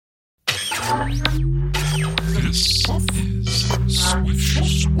This is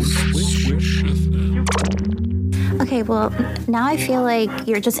Swish FM. Okay, well, now I feel like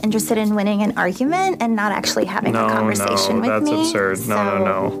you're just interested in winning an argument and not actually having a conversation with me. No, that's absurd.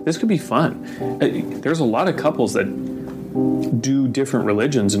 No. This could be fun. There's a lot of couples that do different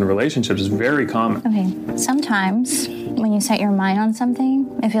religions in relationships. It's very common. Okay, sometimes when you set your mind on something,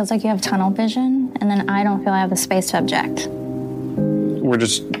 it feels like you have tunnel vision, and then I don't feel I have the space to object.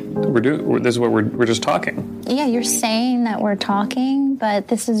 This is what we're just talking. Yeah, you're saying that we're talking, but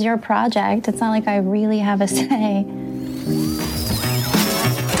this is your project. It's not like I really have a say.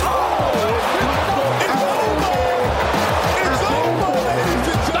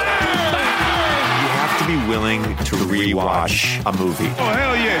 Willing to rewatch a movie. Oh,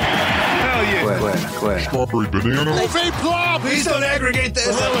 hell yeah. Hell yeah. Quit. Strawberry banana. Please don't aggregate this.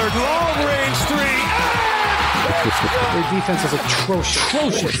 Lillard, long range three. Their defense is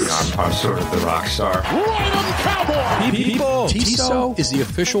atrocious. I'm sort of the rock star. People, Tissot is the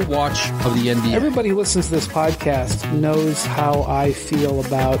official watch of the NBA. Everybody who listens to this podcast knows how I feel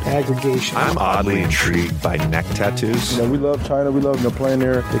about aggregation. I'm oddly intrigued by neck tattoos. We love China. We love playing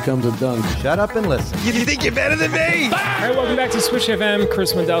there. It comes a dunk. Shut up and listen. You think you're better than me? All right, welcome back to Swish FM.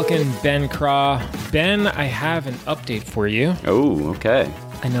 Chris Wendelkin, Ben Craw. Ben, I have an update for you. Oh, okay.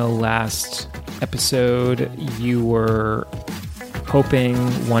 I know last episode you were hoping,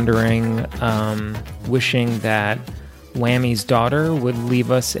 wondering, wishing that Whammy's daughter would leave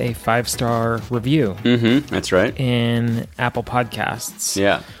us a 5-star review. Mm-hmm, that's right. In Apple Podcasts.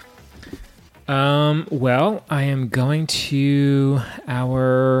 Yeah. Well, I am going to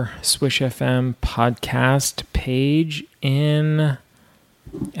our Swish FM podcast page in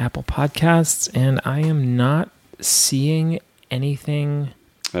Apple Podcasts, and I am not seeing anything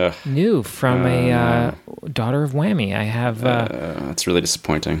new from a daughter of Whammy. I have that's really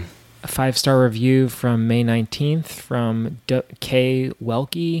disappointing. A 5-star review from May 19th from K.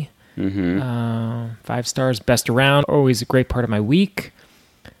 Welke. Mm-hmm. 5 stars, best around, always a great part of my week.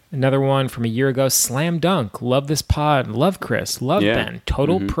 Another one from a year ago, Slam Dunk, love this pod, love Chris, love Ben,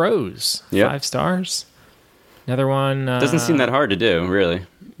 total pros, 5 stars. Another one. Doesn't seem that hard to do, really.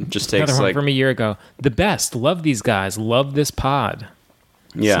 It just takes another one from a year ago, the best, love these guys, love this pod.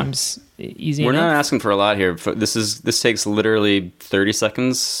 Yeah. Seems easy We're enough. not asking for a lot here. This takes literally 30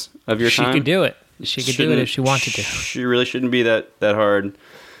 seconds of your time. She could do it. She could do it if she wanted to. She really shouldn't be that hard.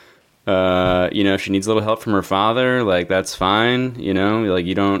 If she needs a little help from her father, like that's fine. Like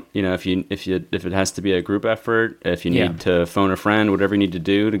you don't, if it has to be a group effort, if you need to phone a friend, whatever you need to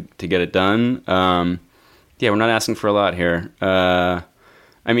do to get it done. We're not asking for a lot here.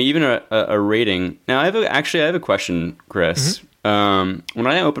 Even a rating. Now I have a question, Chris. Mm-hmm. When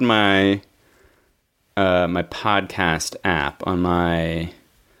I open my my podcast app on my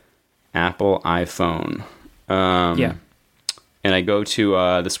Apple iPhone, and I go to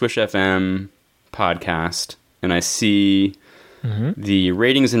the Swish FM podcast, and I see the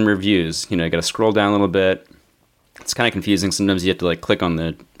ratings and reviews. I got to scroll down a little bit. It's kind of confusing. Sometimes you have to click on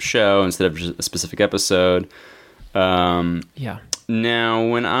the show instead of just a specific episode. Now,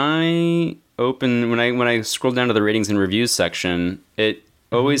 when I scroll down to the ratings and reviews section, it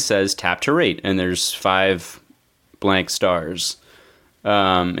always says tap to rate, and there's 5 blank stars,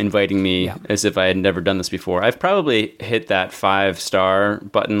 inviting me as if I had never done this before. I've probably hit that 5-star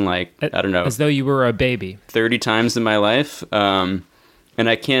button, I don't know, as though you were a baby, 30 times in my life. And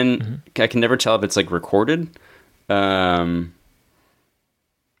I can never tell if it's recorded. And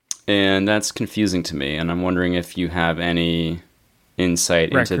that's confusing to me. And I'm wondering if you have any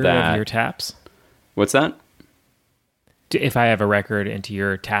insight into that. Of your taps. What's that? If I have a record into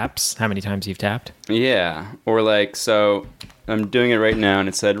your taps, how many times you've tapped? Yeah. Or so I'm doing it right now and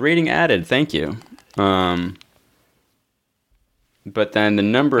it said rating added. Thank you. But then the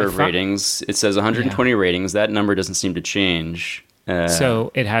number of ratings, it says 120 ratings. That number doesn't seem to change.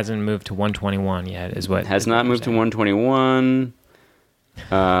 So it hasn't moved to 121 yet, is what? It has not moved to 121.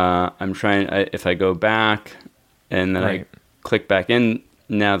 I'm trying, if I go back and then I click back in,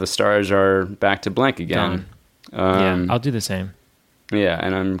 now the stars are back to blank again. I'll do the same. Yeah,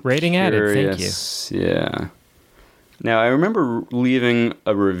 and I'm rating curious, added, thank you. Yeah. Now, I remember leaving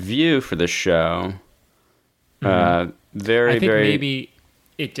a review for the show. I think maybe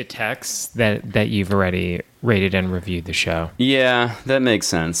it detects that you've already rated and reviewed the show. Yeah, that makes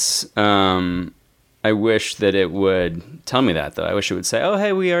sense. I wish that it would tell me that, though. I wish it would say, "Oh,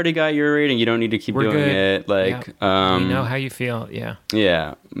 hey, we already got your rating. You don't need to keep doing it." We know how you feel. Yeah.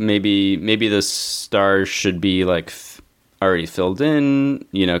 Yeah. Maybe the stars should be already filled in.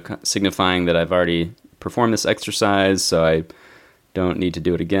 Signifying that I've already performed this exercise. So I Don't need to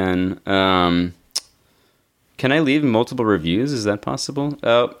do it again. Can I leave multiple reviews? Is that possible?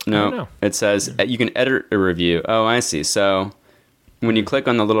 Oh, no. know. It says you can edit a review. Oh, I see. So when you click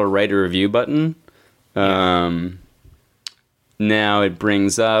on the little write a review button, now it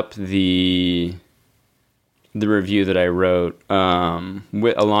brings up the review that I wrote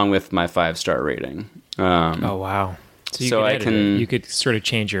along with my 5-star rating. Oh, wow. So you could sort of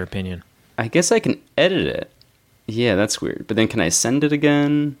change your opinion. I guess I can edit it. Yeah, that's weird. But then can I send it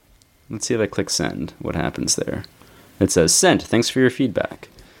again? Let's see if I click send. What happens there? It says sent. Thanks for your feedback.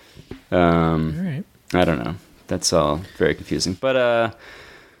 All right. I don't know. That's all very confusing. But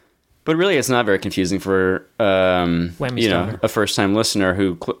really, it's not very confusing for a first-time listener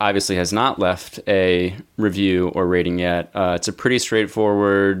who obviously has not left a review or rating yet. It's a pretty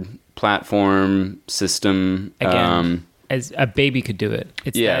straightforward platform system. Again, as a baby could do it.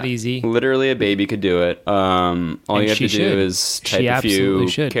 It's that easy. Literally, a baby could do it. All you have to do is type a few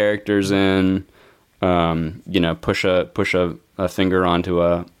characters in. Push a finger onto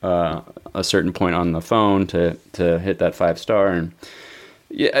a certain point on the phone to hit that 5-star. And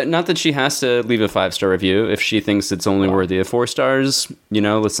yeah, not that she has to leave a 5-star review if she thinks it's only worthy of 4 stars.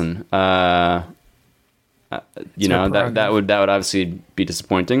 Listen. That would obviously be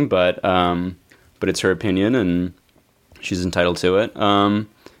disappointing, but it's her opinion and she's entitled to it.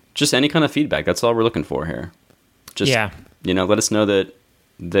 Just any kind of feedback. That's all we're looking for here. Just let us know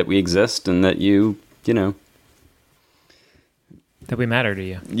that we exist and that that we matter to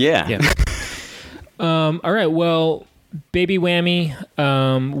you. Yeah. All right. Well, baby whammy.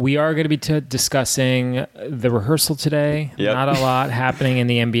 We are going to be discussing the rehearsal today. Yep. Not a lot happening in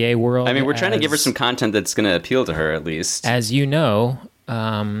the NBA world. I mean, we're trying to give her some content that's going to appeal to her, at least. As you know,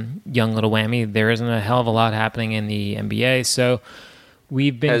 young little whammy, there isn't a hell of a lot happening in the NBA. So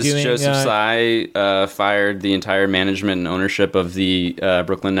we've been doing... Has Joseph Tsai fired the entire management and ownership of the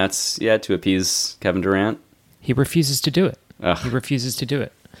Brooklyn Nets yet to appease Kevin Durant? He refuses to do it. Ugh. He refuses to do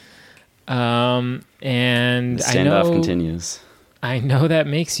it. And the standoff continues. I know that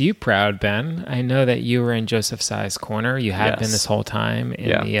makes you proud, Ben. I know that you were in Joseph Tsai's corner. You have been this whole time in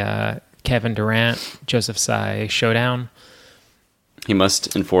the Kevin Durant, Joseph Tsai showdown. He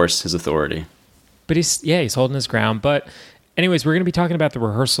must enforce his authority. But he's holding his ground. But anyways, we're going to be talking about the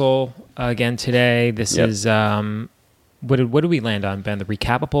rehearsal again today. This is what did we land on, Ben? The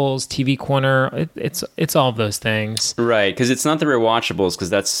recapables, TV corner. It's all of those things, right? Because it's not the rewatchables, because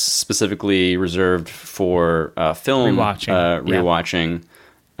that's specifically reserved for film rewatching.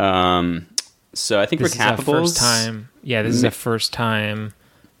 So I think this recapables. Is a first time. Yeah, this is a first time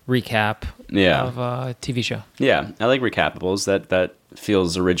recap of a TV show. Yeah, I like recapables. That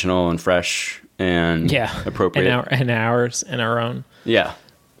feels original and fresh and appropriate. And ours and our own. Yeah.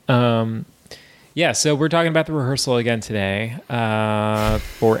 So we're talking about the rehearsal again today.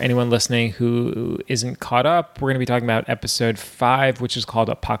 For anyone listening who isn't caught up, we're going to be talking about episode 5, which is called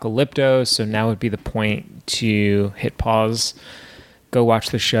Apocalypto. So now would be the point to hit pause, go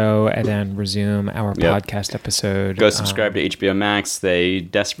watch the show, and then resume our podcast episode. Go subscribe to HBO Max. They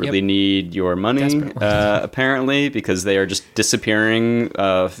desperately need your money, apparently, because they are just disappearing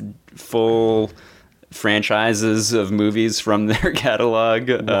full franchises of movies from their catalog.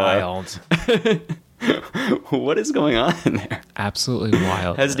 Wild. What is going on in there? Absolutely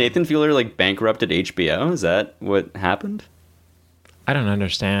wild. Has Nathan Fielder bankrupted HBO? Is that what happened? I don't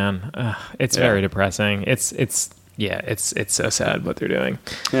understand. It's very depressing. It's so sad what they're doing.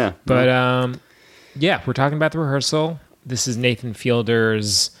 Yeah. But we're talking about the rehearsal. This is Nathan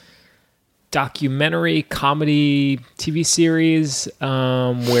Fielder's documentary comedy TV series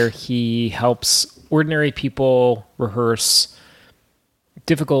where he helps ordinary people rehearse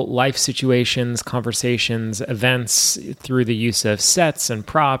difficult life situations, conversations, events through the use of sets and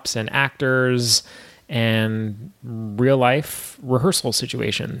props and actors and real life rehearsal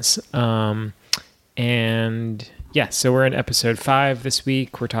situations. So we're in episode 5 this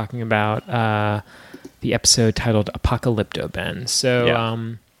week. We're talking about the episode titled Apocalypto, Ben.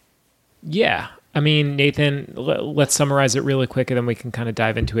 So, I mean, Nathan, let's summarize it really quick and then we can kind of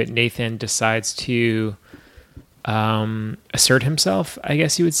dive into it. Nathan decides to assert himself, I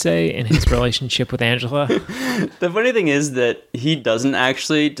guess you would say, in his relationship with Angela. The funny thing is that he doesn't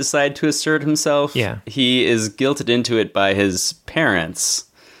actually decide to assert himself. Yeah. He is guilted into it by his parents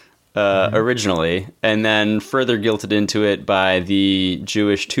originally, and then further guilted into it by the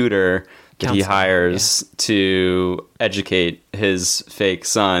Jewish tutor that he hires to educate his fake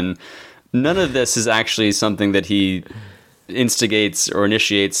son. None of this is actually something that he instigates or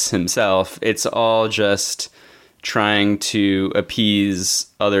initiates himself. It's all just trying to appease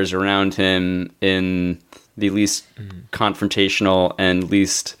others around him in the least confrontational and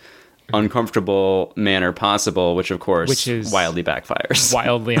least uncomfortable manner possible, which of course is wildly backfires.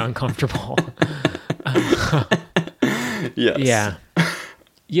 Wildly uncomfortable. Yes. Yeah.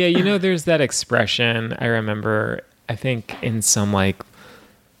 Yeah, you know, there's that expression I remember, I think in some like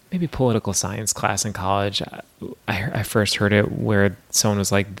maybe political science class in college, I first heard it where someone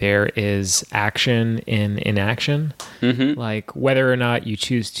was like, there is action in inaction. Mm-hmm. Like whether or not you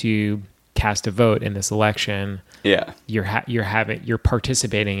choose to cast a vote in this election, Yeah. you're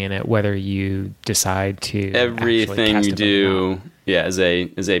participating in it, whether you decide to Everything cast you a vote or do, not. yeah, is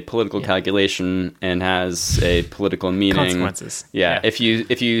a political calculation and has a political meaning. Consequences. Yeah. Yeah.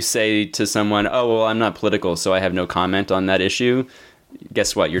 If you say to someone, "Oh, well, I'm not political, so I have no comment on that issue,"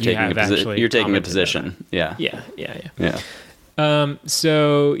 guess what? You're You taking have a actually you're taking a commented on position. Yeah. Yeah. Yeah.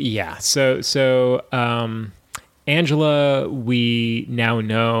 So Angela, we now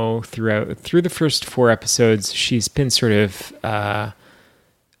know through the first 4 episodes, she's been sort of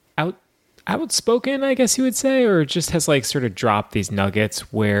outspoken, I guess you would say, or just has like sort of dropped these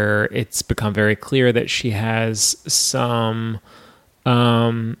nuggets where it's become very clear that she has some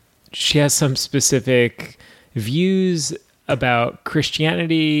specific views about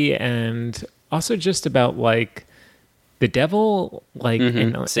Christianity and also just about like the devil, like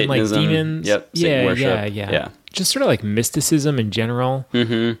and like Satanism. demons. Yep. Satan worship. Yeah. Just sort of like mysticism in general.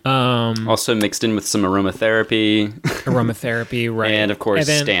 Also mixed in with some aromatherapy. Aromatherapy, right? And of course,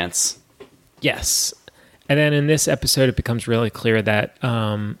 then, stance. Yes. And then in this episode, it becomes really clear that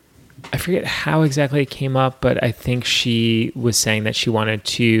I forget how exactly it came up, but I think she was saying that she wanted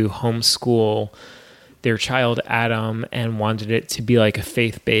to homeschool their child Adam and wanted it to be like a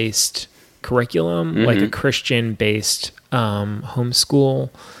faith-based curriculum, like a Christian-based homeschool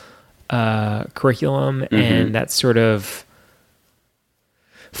curriculum, and that sort of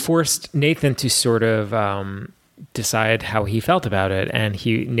forced Nathan to sort of decide how he felt about it. And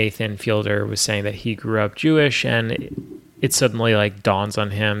Nathan Fielder was saying that he grew up Jewish, and it suddenly like dawns on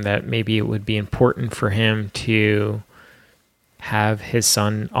him that maybe it would be important for him to have his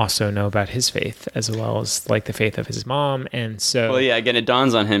son also know about his faith as well as like the faith of his mom. And so, Well, yeah, again, it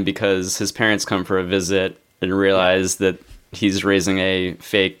dawns on him because his parents come for a visit and realize that he's raising a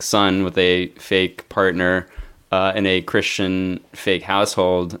fake son with a fake partner in a Christian fake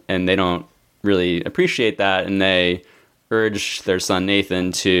household, and they don't really appreciate that, and they urge their son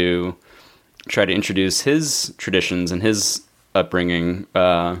Nathan to try to introduce his traditions and his upbringing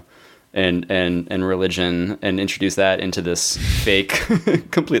and religion, and introduce that into this fake,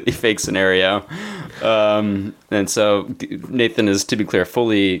 completely fake scenario. And so Nathan is, to be clear,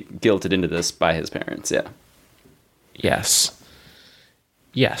 fully guilted into this by his parents. Yeah.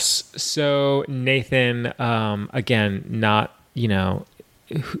 Yes. So Nathan, again, not,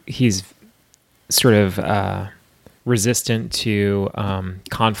 he's sort of resistant to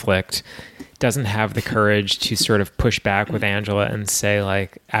conflict, doesn't have the courage to sort of push back with Angela and say,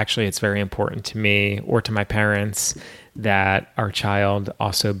 like, actually, it's very important to me or to my parents that our child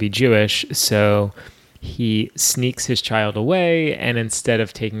also be Jewish. So he sneaks his child away, and instead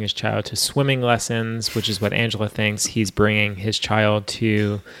of taking his child to swimming lessons, which is what Angela thinks, he's bringing his child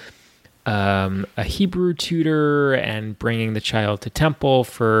to a Hebrew tutor and bringing the child to temple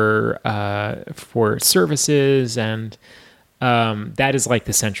for services, and that is like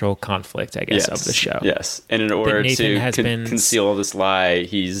the central conflict, I guess, of the show. Yes, and in order to conceal this lie,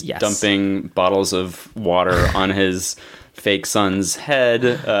 he's dumping bottles of water on his fake son's head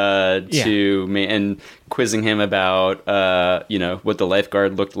and quizzing him about what the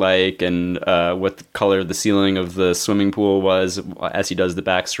lifeguard looked like and what the color of the ceiling of the swimming pool was as he does the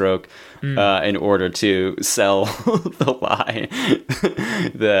backstroke in order to sell the lie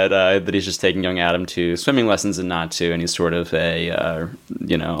that he's just taking young Adam to swimming lessons and not to any sort of a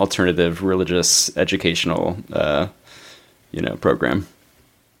alternative religious educational program.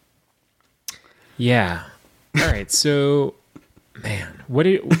 Yeah. All right, so, man, what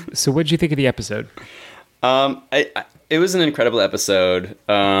did you think of the episode? It was an incredible episode.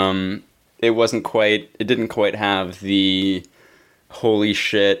 It didn't quite have the holy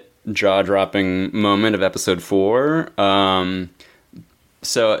shit jaw-dropping moment of episode 4.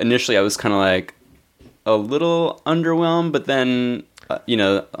 So initially I was kind of like a little underwhelmed, but then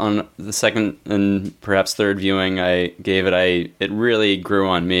on the second and perhaps third viewing I gave it, it really grew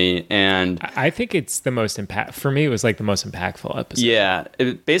on me, and I think it's the most for me, it was like the most impactful episode. Yeah,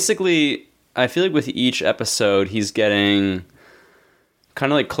 basically, I feel like with each episode, he's getting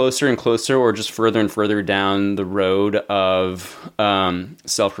kind of like closer and closer, or just further and further down the road of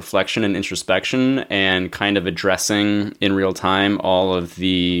self-reflection and introspection, and kind of addressing in real time all of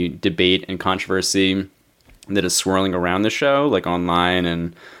the debate and controversy that is swirling around the show, like online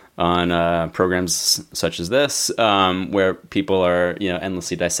and on programs such as this, where people are,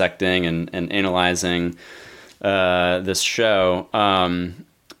 endlessly dissecting and analyzing this show.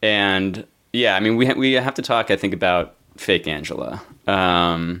 And yeah, I mean, we have to talk, I think, about fake Angela,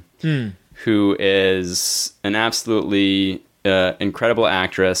 who is an absolutely incredible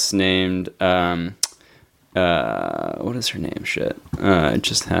actress named what is her name? Shit, I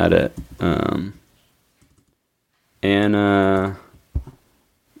just had it. Anna.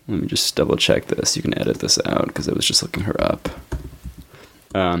 Let me just double check this. You can edit this out because I was just looking her up.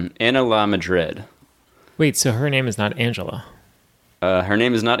 Anna La Madrid. Wait, so her name is not Angela? Her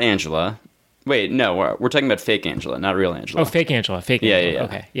name is not Angela. Wait, no, we're talking about fake Angela, not real Angela. Oh, fake Angela. Fake Yeah, Angela. yeah.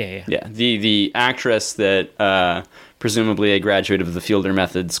 Okay, yeah. Yeah, the actress that presumably a graduate of the Fielder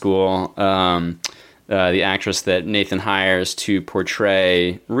Method School, the actress that Nathan hires to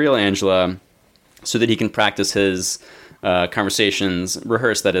portray real Angela so that he can practice his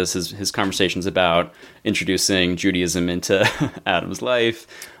rehearse, that is, his conversations about introducing Judaism into Adam's life,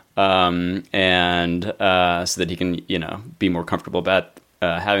 and so that he can, be more comfortable about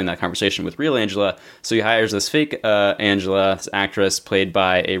having that conversation with real Angela. So he hires this fake Angela, this actress played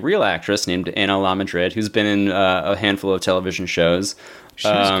by a real actress named Anna La Madrid, who's been in a handful of television shows. She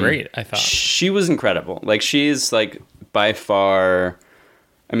was great, I thought. She was incredible. Like, she's, like, by far...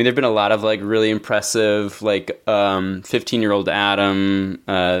 I mean, there've been a lot of, like, really impressive, like, 15-year-old Adam,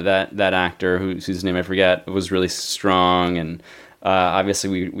 that actor, whose name I forget, was really strong. And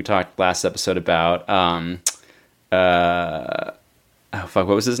obviously we talked last episode about... what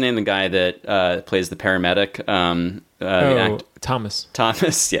was his name? The guy that plays the paramedic. Thomas.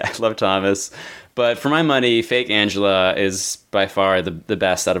 Thomas, yeah, I love Thomas. But for my money, fake Angela is by far the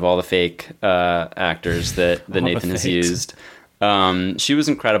best out of all the fake actors that Nathan has used. She was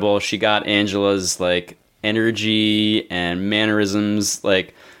incredible. She got Angela's, like, energy and mannerisms.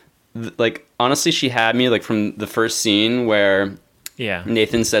 Like honestly, she had me, like, from the first scene where... Yeah.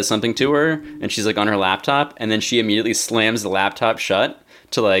 Nathan says something to her, and she's, like, on her laptop, and then she immediately slams the laptop shut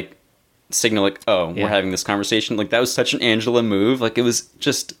to, like, signal, like, we're having this conversation. Like, that was such an Angela move. Like, it was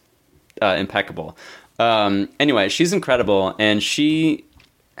just impeccable. Anyway, she's incredible, and she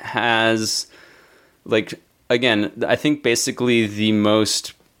has, like, again, I think basically the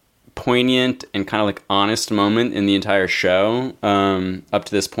most poignant and kind of, like, honest moment in the entire show up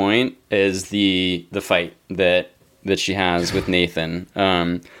to this point is the fight that she has with Nathan. I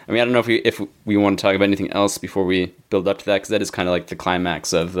mean, I don't know if we want to talk about anything else before we build up to that, because that is kind of like the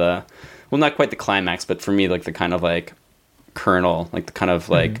climax of the, well, not quite the climax, but for me, like, the kind of, like, kernel, like, the kind of,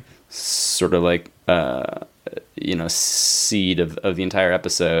 like, sort of, like, seed of the entire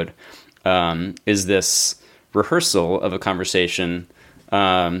episode, is this rehearsal of a conversation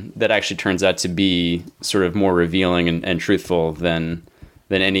that actually turns out to be sort of more revealing and truthful than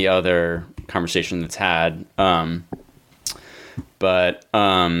any other conversation that's had.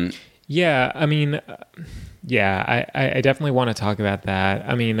 Yeah, I mean, I definitely want to talk about that.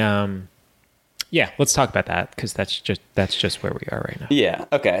 I mean, yeah, let's talk about that, because that's just where we are right now. Yeah.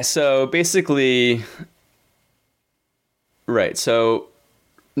 Okay. So basically, right. So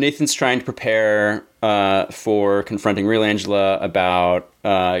Nathan's trying to prepare for confronting real Angela about,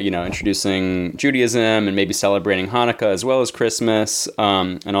 introducing Judaism and maybe celebrating Hanukkah as well as Christmas,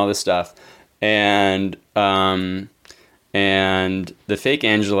 and all this stuff. And the fake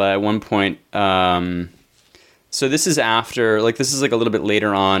Angela at one point, so this is after, like, this is like a little bit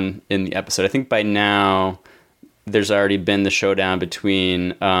later on in the episode. I think by now there's already been the showdown between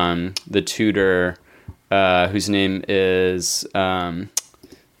the tutor, whose name is, what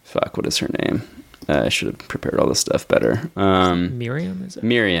is her name? I should have prepared all this stuff better. Miriam, is it?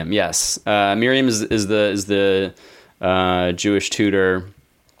 Miriam, yes. Miriam is the Jewish tutor.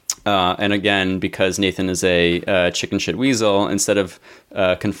 And again, because Nathan is a chicken shit weasel, instead of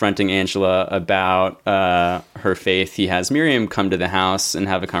confronting Angela about her faith, he has Miriam come to the house and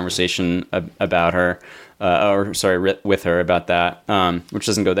have a conversation about her, with her about that, which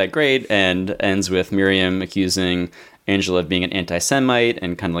doesn't go that great, and ends with Miriam accusing Angela of being an anti-Semite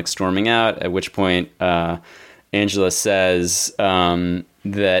and kind of, like, storming out, at which point Angela says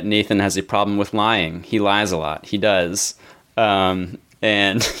that Nathan has a problem with lying. He lies a lot. He does.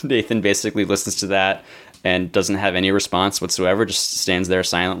 And Nathan basically listens to that and doesn't have any response whatsoever, just stands there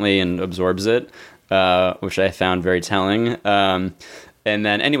silently and absorbs it, which I found very telling. And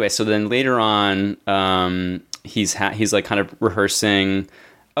then anyway, so then later on, he's like kind of rehearsing.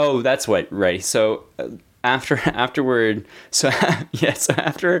 Oh, that's what, right. So afterward, so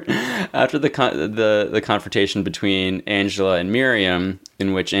after the confrontation between Angela and Miriam,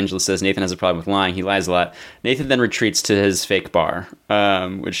 in which Angela says Nathan has a problem with lying, he lies a lot. Nathan then retreats to his fake bar,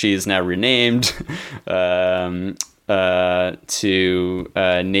 which he's now renamed to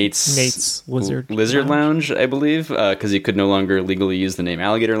Nate's Lizard Lounge, I believe, because he could no longer legally use the name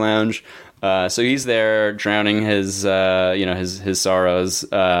Alligator Lounge. So he's there drowning his sorrows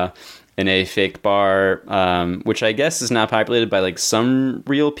in a fake bar, which I guess is now populated by like some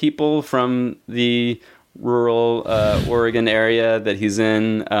real people from the rural Oregon area that he's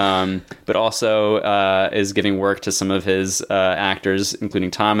in, but also is giving work to some of his actors, including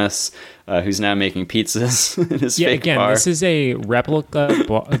Thomas, who's now making pizzas in his fake bar. This is a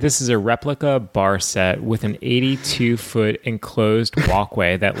replica. This is a replica bar set with an 82-foot enclosed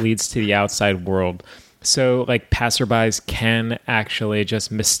walkway that leads to the outside world. So, like, passerbys can actually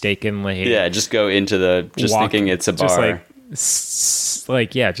just mistakenly... Yeah, just go into thinking it's a bar. Just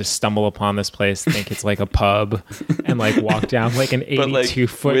just stumble upon this place, think it's like a pub, and, like, walk down, like, an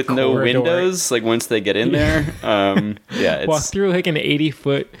 82-foot with corridor. no windows, like, once they get in there. It's... Walk through, like, an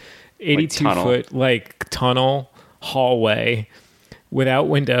 82-foot, like, tunnel hallway without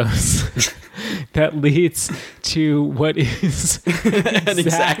windows. That leads to what is an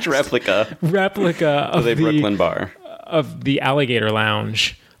exact replica of the Brooklyn bar of the Alligator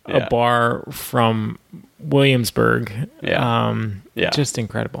Lounge, a bar from Williamsburg. Just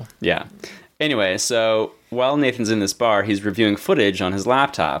incredible. Yeah. Anyway, so while Nathan's in this bar, he's reviewing footage on his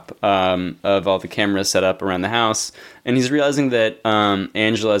laptop of all the cameras set up around the house, and he's realizing that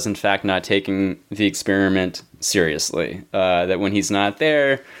Angela is in fact not taking the experiment seriously. That when he's not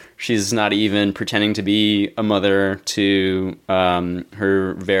there, she's not even pretending to be a mother to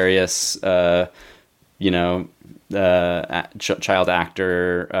her various, child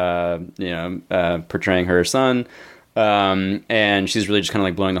actor, portraying her son. And she's really just kind of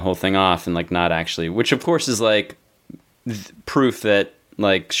like blowing the whole thing off and like not actually, which of course is like proof that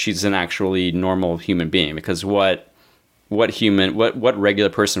like she's an actually normal human being, because what regular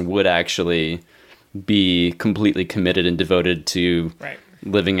person would actually be completely committed and devoted to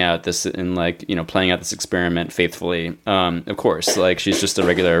living out this and like, playing out this experiment faithfully. Of course, like she's just a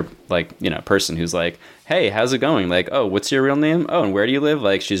regular person who's like, hey, how's it going? Like, oh, what's your real name? Oh, and where do you live?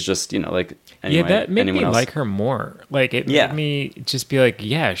 Like, she's just, like, anyway, that made me else. like her more. Like, it made me just be like,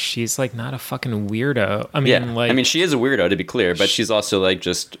 yeah, she's like not a fucking weirdo. I mean, she is a weirdo, to be clear, but she's also like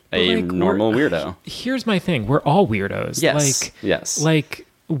just a normal weirdo. Here's my thing: we're all weirdos. Yes. Like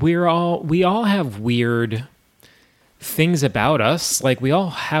we all have weird things about us. Like we all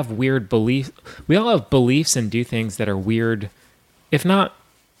have weird beliefs. We all have beliefs and do things that are weird, if not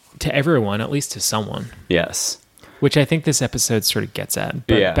to everyone, at least to someone. Yes. Which I think this episode sort of gets at.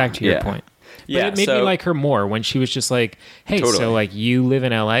 But back to your point. But it made me like her more when she was just like, hey, so like you live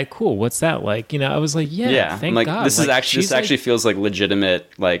in LA? Cool. What's that like? I was like, thank like, God. This actually feels like legitimate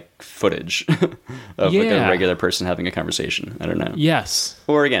like footage of like a regular person having a conversation. I don't know. Yes.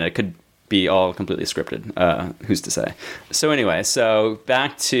 Or again, it could be all completely scripted. Who's to say? So anyway,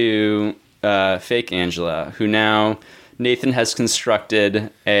 back to fake Angela, who now Nathan has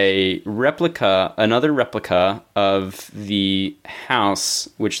constructed another replica of the house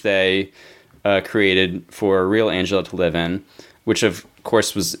which they created for real Angela to live in, which of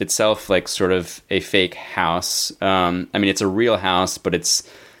course was itself like sort of a fake house. I mean, it's a real house, but it's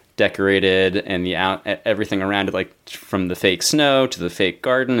decorated and everything around it, like from the fake snow to the fake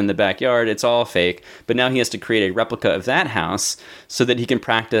garden in the backyard, it's all fake. But now he has to create a replica of that house so that he can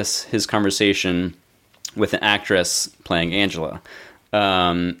practice his conversation with an actress playing Angela.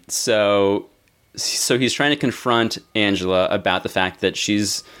 So he's trying to confront Angela about the fact that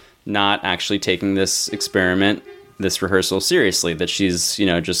she's not actually taking this experiment, this rehearsal seriously, that she's,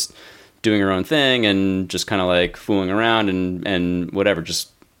 just doing her own thing and just kind of like fooling around and whatever, just,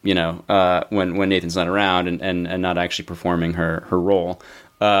 when Nathan's not around and not actually performing her role.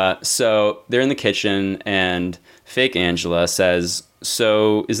 So they're in the kitchen and fake Angela says,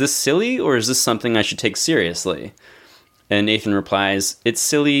 so is this silly or is this something I should take seriously? And Nathan replies, it's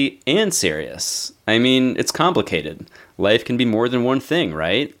silly and serious. I mean, it's complicated. Life can be more than one thing,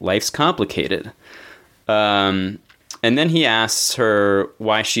 right? Life's complicated. And then he asks her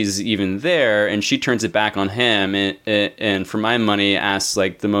why she's even there, and she turns it back on him, and for my money, asks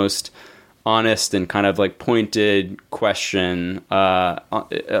like the most honest and kind of like pointed question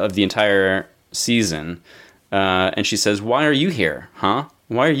of the entire season. And she says, why are you here, huh?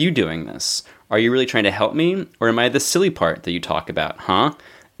 Why are you doing this? Are you really trying to help me? Or am I the silly part that you talk about, huh?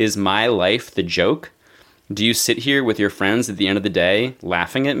 Is my life the joke? Do you sit here with your friends at the end of the day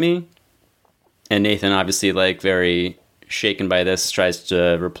laughing at me? And Nathan, obviously, like, very shaken by this, tries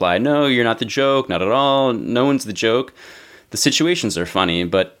to reply, no, you're not the joke, not at all. No one's the joke. The situations are funny,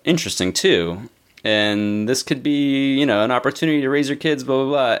 but interesting too. And this could be, you know, an opportunity to raise your kids, blah, blah,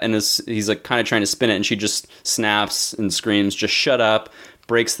 blah. And he's like kind of trying to spin it, and she just snaps and screams, just shut up,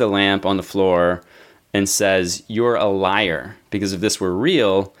 breaks the lamp on the floor, and says, you're a liar. Because if this were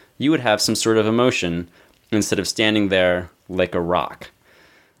real, you would have some sort of emotion instead of standing there like a rock.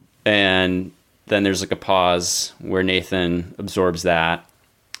 And then there's like a pause where Nathan absorbs that.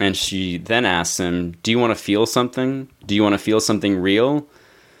 And she then asks him, do you want to feel something? Do you want to feel something real?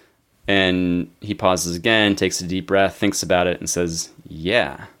 And he pauses again, takes a deep breath, thinks about it, and says,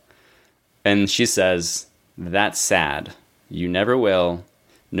 yeah. And she says, that's sad. You never will.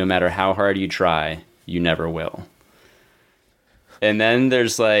 No matter how hard you try, you never will. And then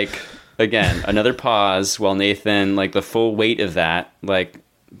there's like, again, another pause while Nathan, like the full weight of that, like,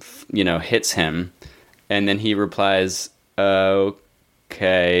 you know, hits him. And then he replies,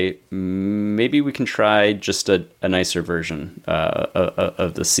 okay, maybe we can try just a nicer version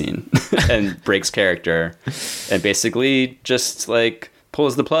of the scene. And breaks character and basically just like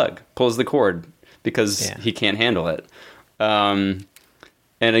pulls the cord because he can't handle it. And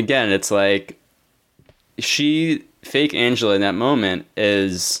again, it's like fake Angela in that moment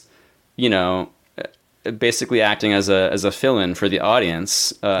is, you know, basically acting as a fill-in for the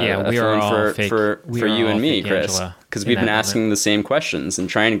audience. We are all fake. For you and me, Chris, because we've been asking the same questions and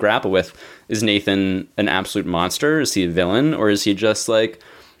trying to grapple with: is Nathan an absolute monster? Is he a villain, or is he just like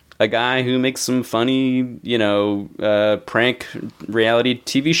a guy who makes some funny, you know, prank reality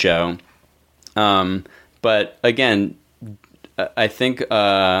TV show? But again, I think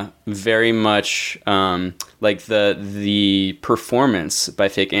very much like the performance by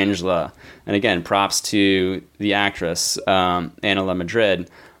fake Angela, and again, props to the actress Anna La Madrid.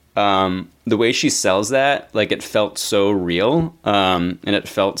 The way she sells that, like, it felt so real, and it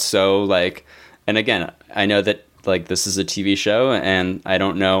felt so like. And again, I know that like this is a TV show, and I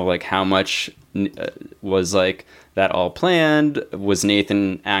don't know like how much was like that all planned. Was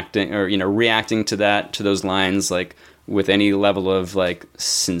Nathan acting or, you know, reacting to those lines like with any level of like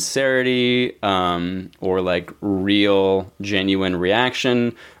sincerity or like real genuine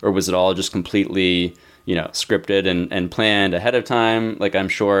reaction, or was it all just completely, you know, scripted and planned ahead of time? Like, I'm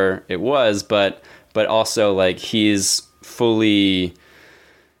sure it was, but also like he's fully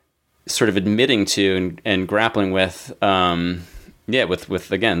sort of admitting to and grappling with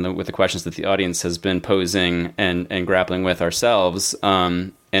with again with the questions that the audience has been posing and grappling with ourselves.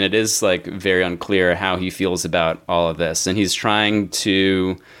 And it is like very unclear how he feels about all of this. And he's trying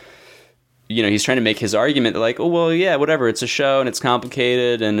to, you know, make his argument like, oh, well, yeah, whatever. It's a show and it's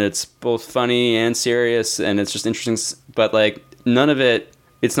complicated and it's both funny and serious and it's just interesting. But like none of it,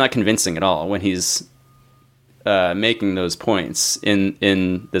 it's not convincing at all when he's making those points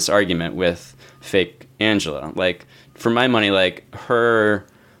in this argument with fake Angela. Like, for my money, like her,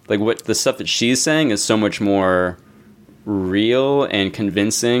 like what the stuff that she's saying is so much more real and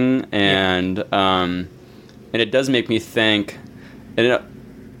convincing, and it does make me think, and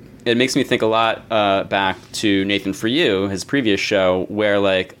it makes me think a lot back to Nathan For You, his previous show, where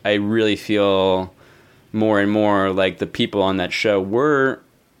like I really feel more and more like the people on that show were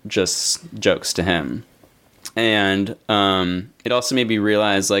just jokes to him. And it also made me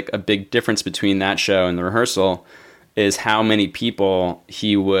realize like a big difference between that show and The Rehearsal is how many people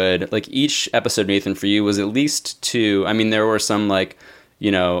he would, like, each episode of Nathan For You was at least two. I mean, there were some, like,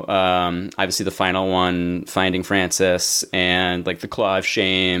 you know, obviously the final one, Finding Francis, and, like, The Claw of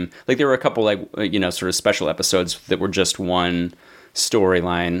Shame. Like, there were a couple, like, you know, sort of special episodes that were just one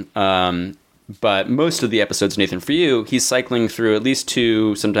storyline. But most of the episodes of Nathan For You, he's cycling through at least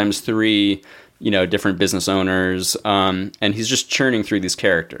two, sometimes three, you know, different business owners. And he's just churning through these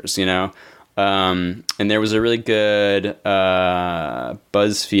characters, you know. And there was a really good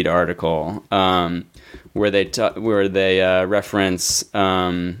BuzzFeed article where they reference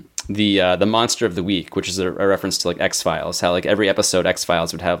the Monster of the Week, which is a reference to like X-Files. How like every episode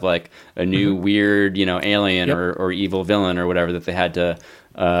X-Files would have like a new weird, you know, alien or evil villain or whatever that they had to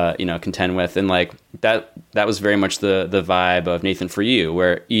you know, contend with. And like that was very much the vibe of Nathan For You,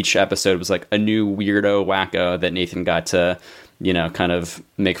 where each episode was like a new weirdo wacko that Nathan got to, you know, kind of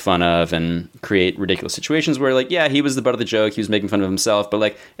make fun of and create ridiculous situations where, like, yeah, he was the butt of the joke, he was making fun of himself, but,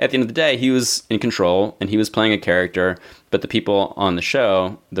 like, at the end of the day, he was in control and he was playing a character, but the people on the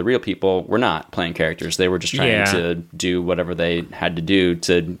show, the real people, were not playing characters. They were just trying to do whatever they had to do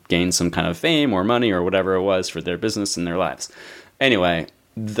to gain some kind of fame or money or whatever it was for their business and their lives. Anyway,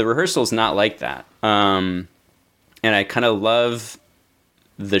 The Rehearsal is not like that. And I kind of love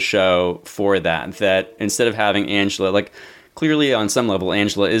the show for that. That instead of having Angela, like, clearly on some level,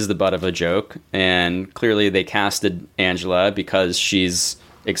 Angela is the butt of a joke, and clearly they casted Angela because she's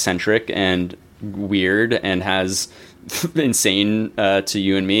eccentric and weird and has insane, to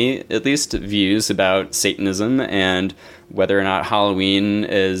you and me at least, views about Satanism and whether or not Halloween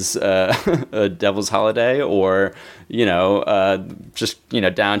is a devil's holiday, or just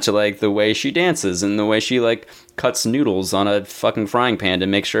down to like the way she dances and the way she like cuts noodles on a fucking frying pan to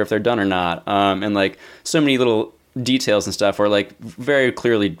make sure if they're done or not, and like so many little details and stuff are like very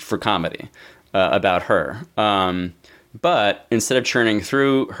clearly for comedy about her. But instead of churning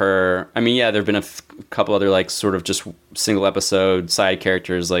through her, I mean, yeah, there have been a couple other like sort of just single episode side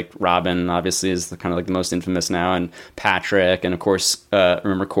characters, like Robin obviously is the kind of like the most infamous now, and Patrick, and of course,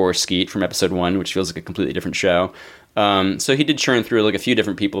 remember Cora Skeet from episode 1, which feels like a completely different show. So he did churn through like a few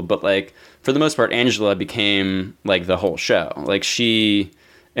different people, but like for the most part, Angela became like the whole show. Like she,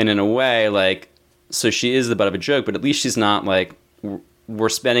 and in a way, like, so she is the butt of a joke, but at least she's not like, we're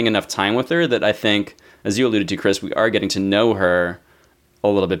spending enough time with her that I think, as you alluded to, Chris, we are getting to know her a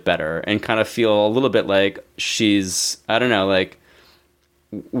little bit better and kind of feel a little bit like she's, I don't know, like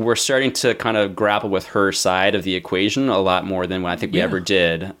we're starting to kind of grapple with her side of the equation a lot more than what I think we ever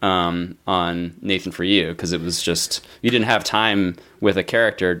did on Nathan For You, because it was just, you didn't have time with a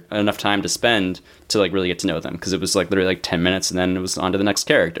character, enough time to spend to like really get to know them, because it was like literally like 10 minutes and then it was on to the next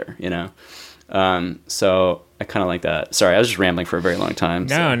character, So I kind of like that. Sorry, I was just rambling for a very long time.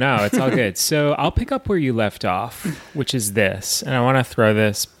 No, it's all good. So I'll pick up where you left off, which is this. And I want to throw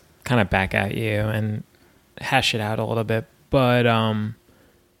this kind of back at you and hash it out a little bit. But I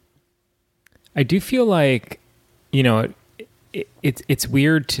do feel like, it's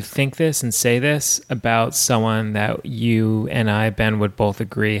weird to think this and say this about someone that you and I, Ben, would both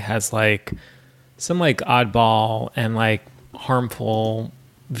agree has like some like oddball and like harmful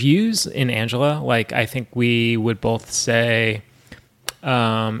views in Angela. Like, I think we would both say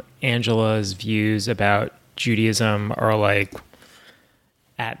Angela's views about Judaism are like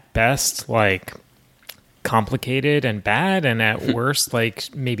at best like complicated and bad, and at worst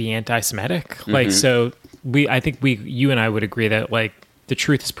like maybe anti-Semitic. Mm-hmm. Like, so I think you and I would agree that like the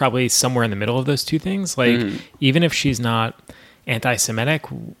truth is probably somewhere in the middle of those two things. Like, even if she's not anti-Semitic,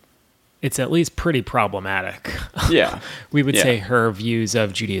 it's at least pretty problematic. Yeah. We would say her views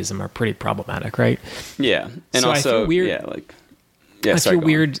of Judaism are pretty problematic, right? Yeah. And so also, I feel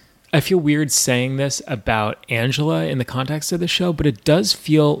weird, I feel weird saying this about Angela in the context of the show, but it does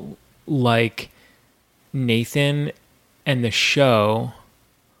feel like Nathan and the show,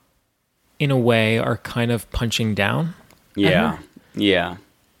 in a way, are kind of punching down. Yeah. Yeah.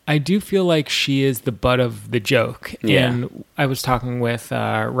 I do feel like she is the butt of the joke. Yeah. And I was talking with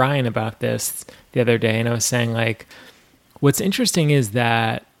Ryan about this the other day, and I was saying, like, what's interesting is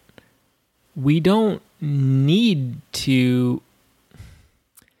that we don't need to...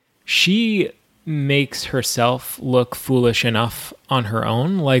 She makes herself look foolish enough on her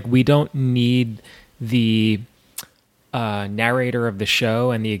own. Like, we don't need the narrator of the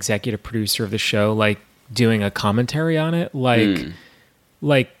show and the executive producer of the show, like, doing a commentary on it.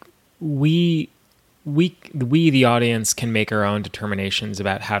 Like we the audience can make our own determinations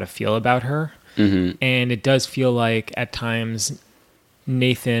about how to feel about her. Mm-hmm. And it does feel like at times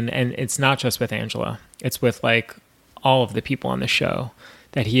Nathan, and it's not just with Angela, it's with like all of the people on the show,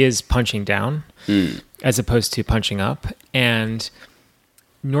 that he is punching down as opposed to punching up. And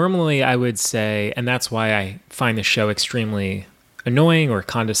normally I would say, and that's why I find the show extremely annoying or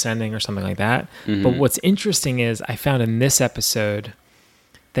condescending or something like that. Mm-hmm. But what's interesting is I found in this episode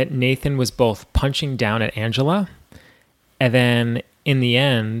that Nathan was both punching down at Angela, and then in the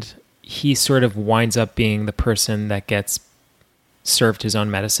end, he sort of winds up being the person that gets served his own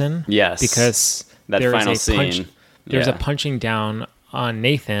medicine. Yes. Because that final scene. There's a punching down on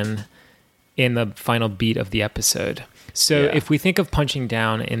Nathan in the final beat of the episode. So if we think of punching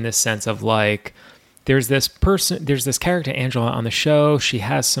down in this sense of like, there's this character, Angela, on the show, she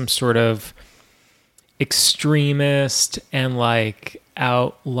has some sort of extremist and like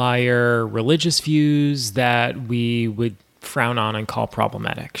outlier religious views that we would frown on and call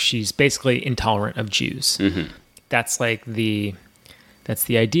problematic. She's basically intolerant of Jews. Mm-hmm. That's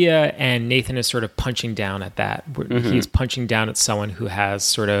the idea, and Nathan is sort of punching down at that. Mm-hmm. He's punching down at someone who has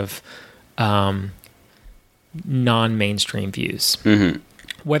sort of non-mainstream views. Mm-hmm.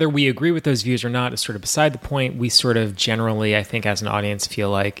 Whether we agree with those views or not is sort of beside the point. We sort of generally, I think, as an audience, feel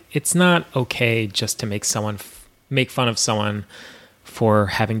like it's not okay just to make fun of someone for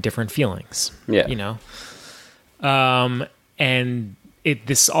having different feelings. Yeah. And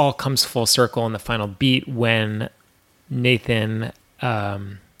this all comes full circle in the final beat when Nathan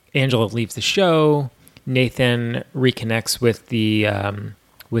Angela leaves the show. Nathan reconnects with the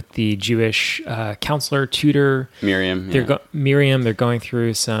Jewish counselor, tutor. Miriam. Miriam, they're going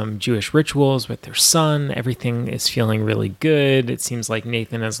through some Jewish rituals with their son. Everything is feeling really good. It seems like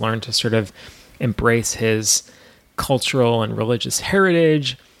Nathan has learned to sort of embrace his cultural and religious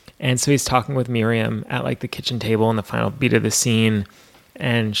heritage. And so he's talking with Miriam at like the kitchen table in the final beat of the scene.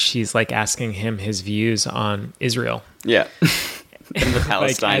 And she's like asking him his views on Israel. Yeah. And the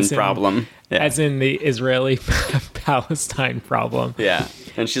Palestine problem. As in the Israeli-Palestine problem. Yeah.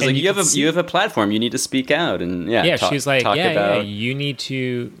 And she's like, you have a platform. You need to speak out. And she's like, you need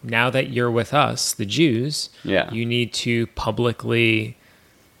to, now that you're with us, the Jews, you need to publicly,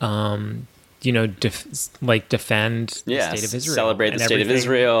 defend the state of Israel. Celebrate the state of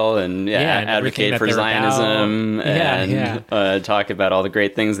Israel and advocate for Zionism and talk about all the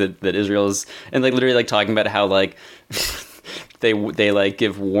great things that Israel is, and like literally like talking about how like they like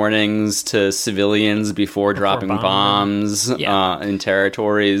give warnings to civilians before dropping bombs in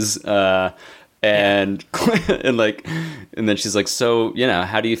territories, and and then she's like, so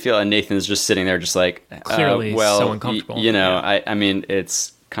how do you feel? And Nathan's just sitting there, just like clearly so uncomfortable. I mean,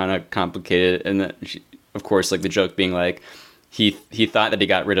 it's kind of complicated, and then of course, like the joke being like, he thought that he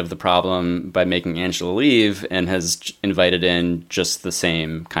got rid of the problem by making Angela leave, and has invited in just the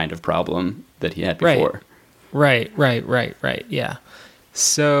same kind of problem that he had before. Right. Yeah.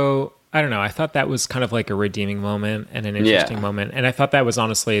 So I don't know. I thought that was kind of like a redeeming moment and an interesting moment. And I thought that was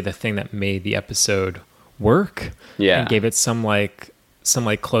honestly the thing that made the episode work. Yeah. And gave it some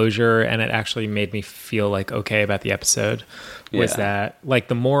closure. And it actually made me feel like okay about the episode. Was that like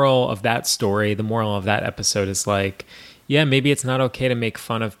the moral of that story, the moral of that episode is like, yeah, maybe it's not okay to make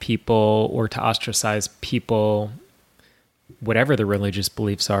fun of people or to ostracize people, whatever the religious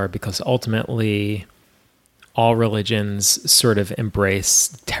beliefs are, because ultimately all religions sort of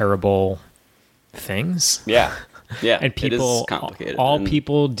embrace terrible things. Yeah. Yeah. And people, it is complicated.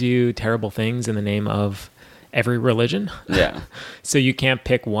 People do terrible things in the name of every religion. Yeah. So you can't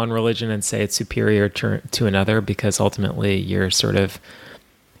pick one religion and say it's superior to another, because ultimately you're sort of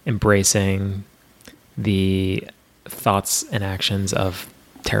embracing the thoughts and actions of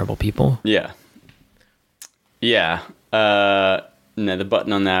terrible people. Yeah. Yeah. No, the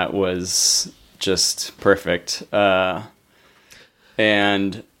button on that was just perfect. And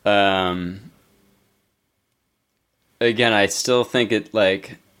again, I still think it,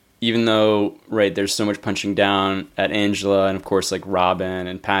 like, even though, right, there's so much punching down at Angela and of course like Robin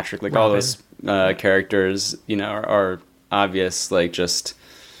and Patrick, like all those characters, are obvious, like just,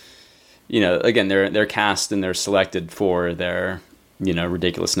 again, they're cast and they're selected for their,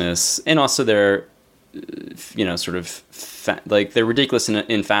 ridiculousness, and also their, sort of like they're ridiculous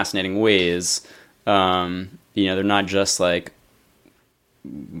in fascinating ways. They're not just like,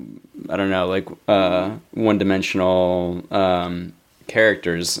 I don't know, like one-dimensional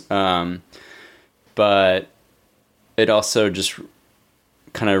characters, but it also just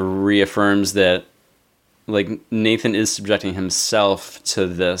kind of reaffirms that like Nathan is subjecting himself to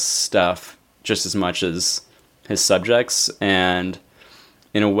this stuff just as much as his subjects, and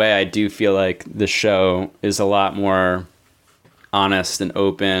in a way I do feel like the show is a lot more honest and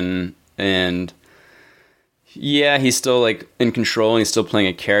open, and he's still like in control and he's still playing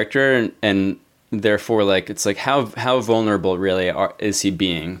a character, and therefore like it's like how vulnerable really is he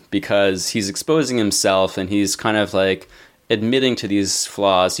being, because he's exposing himself and he's kind of like admitting to these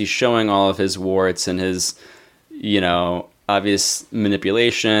flaws. He's showing all of his warts and his obvious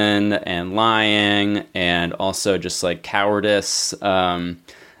manipulation and lying, and also just like cowardice. I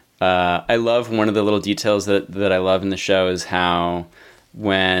love one of the little details that I love in the show is how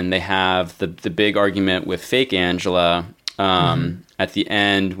when they have the big argument with fake Angela, at the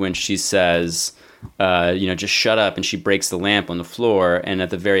end when she says, just shut up, and she breaks the lamp on the floor, and at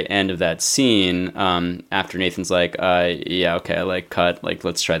the very end of that scene, after Nathan's like, okay, like cut, like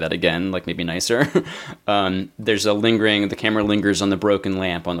let's try that again, like maybe nicer, there's the camera lingers on the broken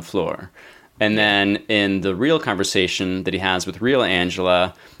lamp on the floor. And then in the real conversation that he has with real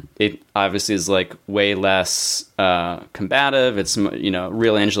Angela, it obviously is like way less combative. It's,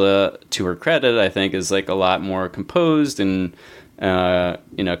 real Angela, to her credit, I think is like a lot more composed and,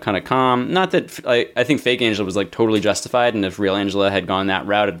 kind of calm. Not that I think fake Angela was like totally justified. And if real Angela had gone that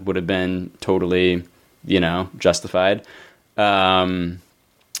route, it would have been totally, justified. But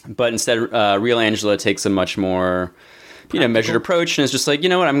instead, real Angela takes a much more measured approach, and it's just like,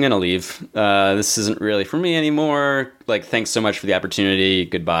 I'm going to leave. This isn't really for me anymore. Like, thanks so much for the opportunity.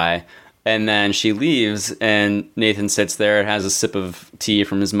 Goodbye. And then she leaves, and Nathan sits there, has a sip of tea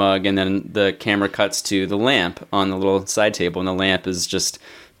from his mug, and then the camera cuts to the lamp on the little side table, and the lamp is just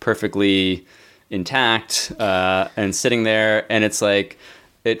perfectly intact and sitting there. And it's like,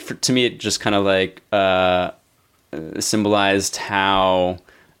 to me, it just kind of like symbolized how,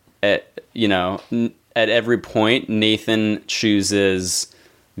 at every point, Nathan chooses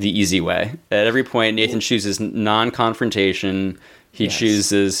the easy way. At every point, Nathan chooses non-confrontation. He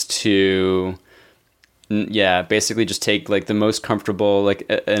chooses to, basically just take like the most comfortable, like,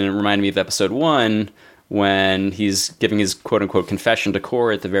 and it reminded me of episode 1 when he's giving his quote unquote confession to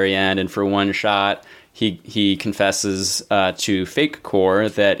Core at the very end. And for one shot, he confesses to fake Core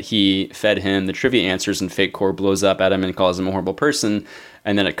that he fed him the trivia answers, and fake Core blows up at him and calls him a horrible person.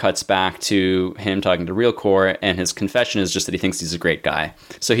 And then it cuts back to him talking to real Core, and his confession is just that he thinks he's a great guy.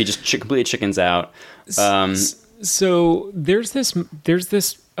 So he just completely chickens out. So there's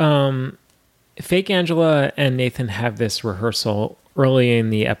this fake Angela and Nathan have this rehearsal early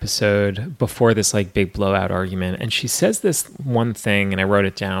in the episode before this like big blowout argument. And she says this one thing, and I wrote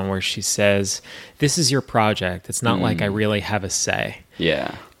it down, where she says, "This is your project. It's not like I really have a say."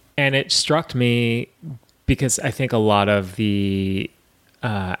 Yeah. And it struck me because I think a lot of the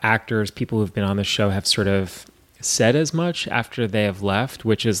actors, people who've been on the show, have sort of said as much after they have left,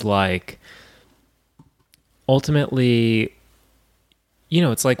 which is like, ultimately,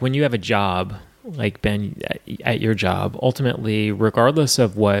 it's like when you have a job, like Ben, at your job, ultimately, regardless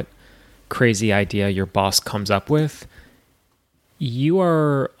of what crazy idea your boss comes up with, you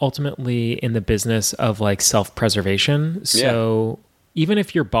are ultimately in the business of like self-preservation. So even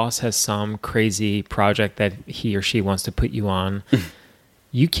if your boss has some crazy project that he or she wants to put you on,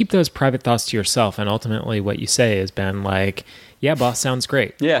 you keep those private thoughts to yourself. And ultimately what you say is, Ben, like, yeah, boss, sounds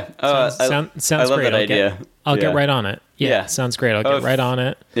great. Yeah. Sounds I love great. that idea. I'll get right on it. Yeah. Sounds great. I'll get right on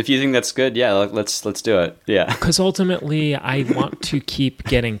it. If you think that's good, let's do it. Yeah. Because ultimately I want to keep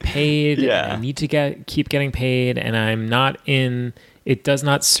getting paid. Yeah. I need to keep getting paid, and I'm not in, it does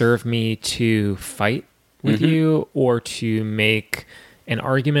not serve me to fight with you or to make an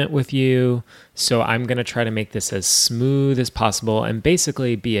argument with you. So I'm going to try to make this as smooth as possible and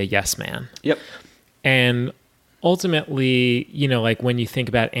basically be a yes man. Yep. And ultimately, like when you think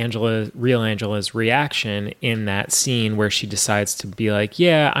about real Angela's reaction in that scene where she decides to be like,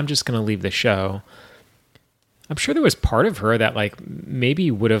 yeah, I'm just going to leave the show. I'm sure there was part of her that like maybe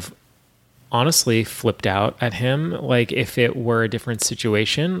would have honestly flipped out at him, like if it were a different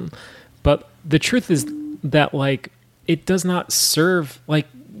situation. But the truth is that like, it does not serve, like,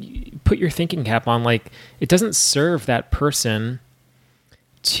 put your thinking cap on, like, it doesn't serve that person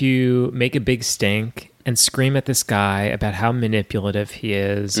to make a big stink and scream at this guy about how manipulative he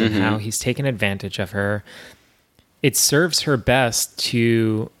is and how he's taken advantage of her. It serves her best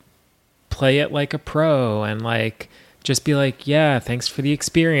to play it like a pro and like just be like, yeah, thanks for the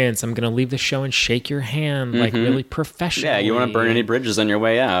experience. I'm going to leave the show and shake your hand like really professionally. Yeah, you want to burn any bridges on your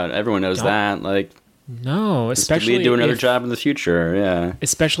way out. Everyone knows that. Like, no, especially lead to another job in the future. Yeah,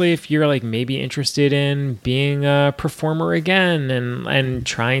 especially if you're like maybe interested in being a performer again and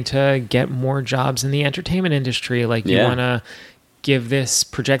trying to get more jobs in the entertainment industry. Like you want to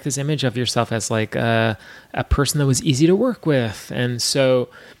project this image of yourself as like a person that was easy to work with, and so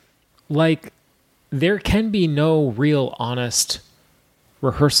like there can be no real honest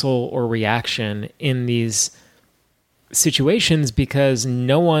rehearsal or reaction in these situations because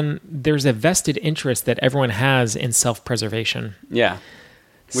there's a vested interest that everyone has in self-preservation. Yeah.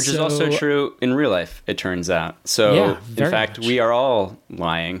 Which is also true in real life, it turns out. So, in fact, we are all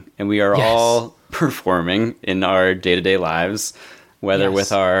lying and we are all performing in our day-to-day lives, whether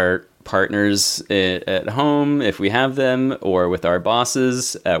with our partners at home, if we have them, or with our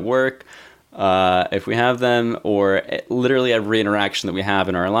bosses at work, if we have them, or literally every interaction that we have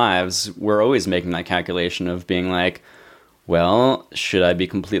in our lives. We're always making that calculation of being like, well, should I be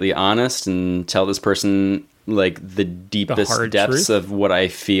completely honest and tell this person like the deepest depths of what I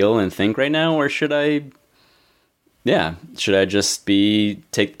feel and think right now? Or should I just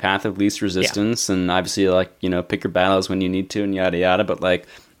take the path of least resistance and obviously like, pick your battles when you need to and yada, yada. But like,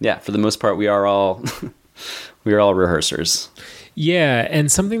 for the most part, we are all rehearsers. Yeah.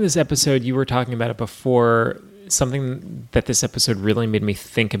 And something this episode, you were talking about it before, something that this episode really made me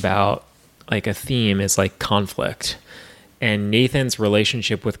think about, like a theme, is like conflict. And Nathan's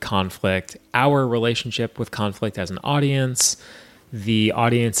relationship with conflict, our relationship with conflict as an audience, the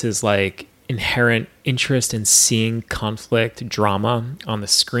audience's like inherent interest in seeing conflict drama on the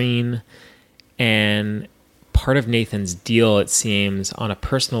screen. And part of Nathan's deal, it seems, on a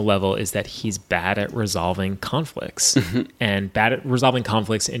personal level, is that he's bad at resolving conflicts and bad at resolving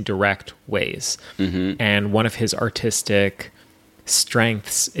conflicts in direct ways. And one of his artistic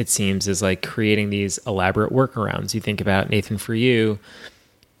strengths, it seems, is like creating these elaborate workarounds. You think about Nathan For You,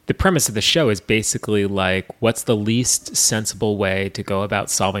 the premise of the show is basically like, what's the least sensible way to go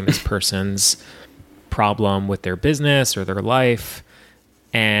about solving this person's problem with their business or their life?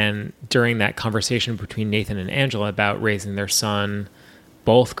 And during that conversation between Nathan and Angela about raising their son,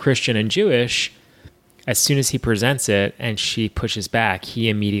 both Christian and Jewish, as soon as he presents it and she pushes back, he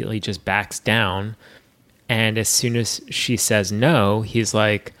immediately just backs down. And as soon as she says no, he's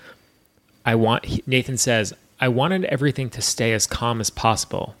like, Nathan says, I wanted everything to stay as calm as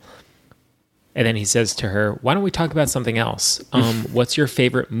possible. And then he says to her, why don't we talk about something else? What's your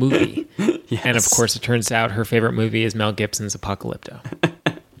favorite movie? Yes. And of course, it turns out her favorite movie is Mel Gibson's Apocalypto.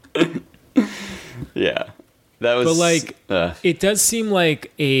 Yeah. That was... But like, it does seem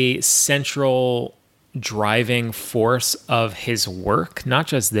like a central driving force of his work, not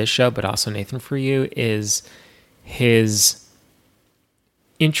just this show, but also Nathan For You, is his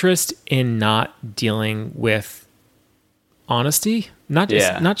interest in not dealing with honesty, not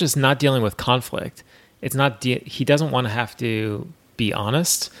just not dealing with conflict. It's not he doesn't want to have to be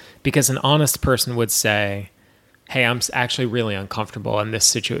honest, because an honest person would say, hey, I'm actually really uncomfortable and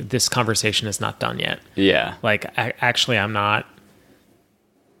this conversation is not done yet. Yeah. Like, I'm not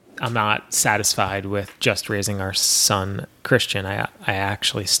satisfied with just raising our son Christian. I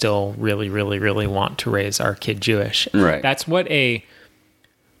actually still really, really, really want to raise our kid Jewish. Right. That's what a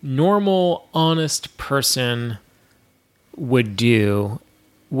normal, honest person would do,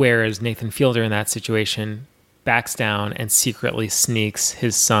 whereas Nathan Fielder in that situation backs down and secretly sneaks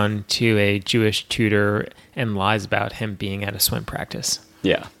his son to a Jewish tutor and lies about him being at a swim practice.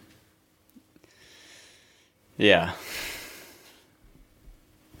 Yeah. Yeah.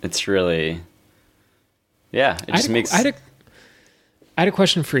 It's really... Yeah, it just makes... I had a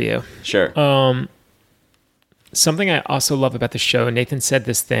question for you. Sure. Something I also love about the show, Nathan said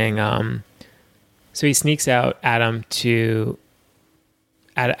this thing, so he sneaks out Adam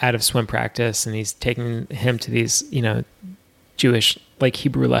out of swim practice, and he's taking him to these, Jewish, like,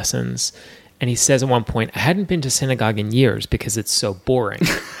 Hebrew lessons. And he says at one point, I hadn't been to synagogue in years because it's so boring.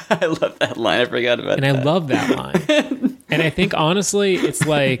 I love that line. I forgot about that. And I love that line. And I think, honestly, it's,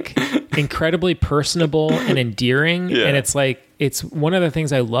 like, incredibly personable and endearing. Yeah. And it's, like, it's one of the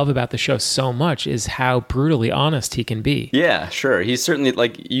things I love about the show so much is how brutally honest he can be. Yeah, sure. He's certainly,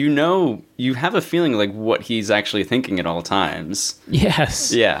 like, you have a feeling, like, what he's actually thinking at all times.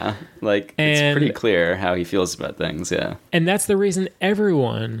 Yes. Yeah. Like, it's pretty clear how he feels about things, yeah. And that's the reason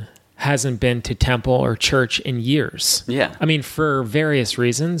everyone hasn't been to temple or church in years. Yeah. I mean, for various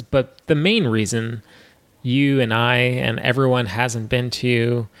reasons, but the main reason you and I and everyone hasn't been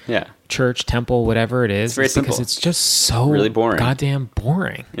to church, temple, whatever it is, it's because it's just so really boring. Goddamn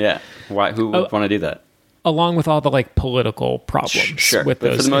boring. Yeah. Why? Who would want to do that? Along with all the, like, political problems with but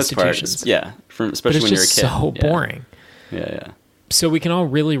those for the most institutions. Part, especially when you're a kid. It's just so boring. Yeah. So we can all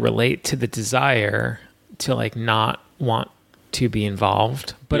really relate to the desire to, like, not want to be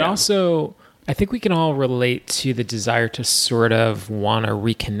involved, but also I think we can all relate to the desire to sort of want to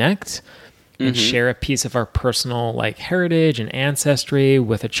reconnect and share a piece of our personal, like, heritage and ancestry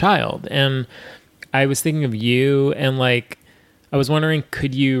with a child. And I was thinking of you, and, like, I was wondering,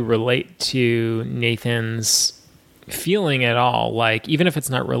 could you relate to Nathan's feeling at all? Like, even if it's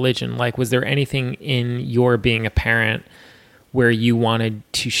not religion, like, was there anything in your being a parent where you wanted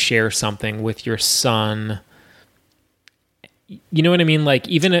to share something with your son? You know what I mean? Like,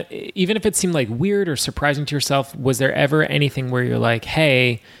 even if it seemed, like, weird or surprising to yourself, was there ever anything where you're like,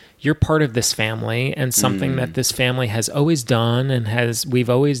 hey, you're part of this family, and something that this family has always done, and we've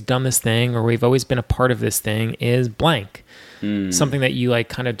always done this thing, or we've always been a part of this thing, is blank. Something that you, like,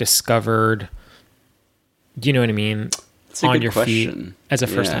 kind of discovered, you know what I mean, on your feet as a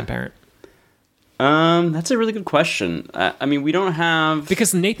first-time parent? That's a really good question. I mean, we don't have...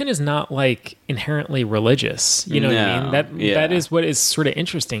 Because Nathan is not, like, inherently religious. You know what I mean? That is what is sort of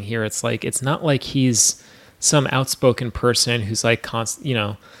interesting here. It's like, it's not like he's some outspoken person who's, like,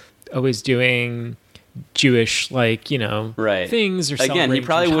 always doing Jewish, like, things or again, he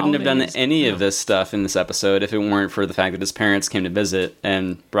probably wouldn't have done any of this stuff in this episode if it weren't for the fact that his parents came to visit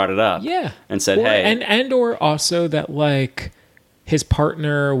and brought it up. Yeah. And said, hey. Or also that, like, his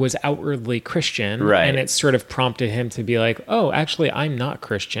partner was outwardly Christian, right? And it sort of prompted him to be like, oh, actually, I'm not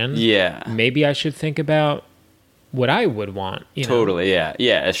Christian. Yeah. Maybe I should think about what I would want. You know? Totally, yeah.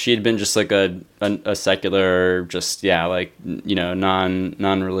 If she'd been just like a secular, just like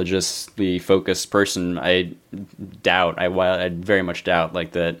non-religiously focused person, I very much doubt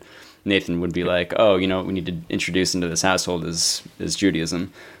like that Nathan would be like, oh, you know what we need to introduce into this household is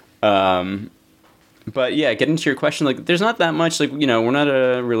Judaism. But yeah, getting to your question, like there's not that much, like, we're not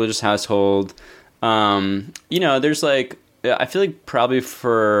a religious household. There's like, I feel like probably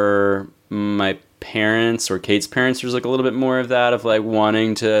for my parents or Kate's parents, there's like a little bit more of that, of like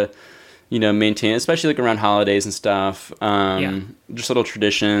wanting to, maintain, especially like around holidays and stuff. Just little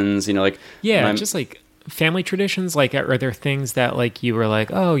traditions, like. Yeah, just like family traditions. Like, are there things that like you were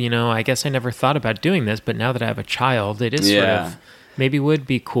like, oh, I guess I never thought about doing this, but now that I have a child, it is sort of maybe would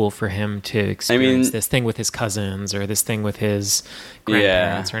be cool for him to experience this thing with his cousins or this thing with his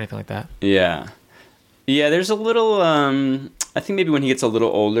grandparents or anything like that. Yeah, there's a little, I think maybe when he gets a little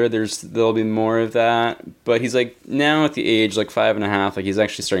older, there'll be more of that. But he's like now at the age like 5.5, like he's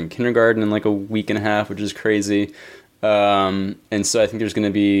actually starting kindergarten in like a week and a half, which is crazy. And so I think there's going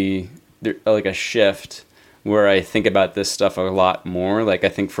to be like a shift where I think about this stuff a lot more. Like I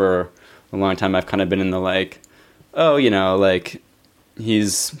think for a long time I've kind of been in the like, oh, like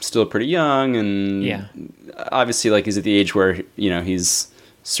he's still pretty young and obviously like he's at the age where, he's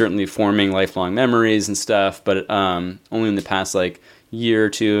certainly forming lifelong memories and stuff, but only in the past like year or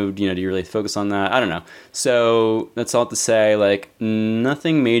two, do you really focus on that? I don't know. So that's all to say, like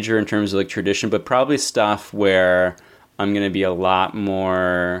nothing major in terms of like tradition, but probably stuff where I'm going to be a lot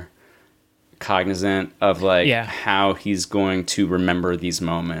more cognizant of like how he's going to remember these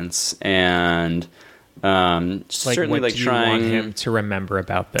moments and certainly like trying. Do you want him to remember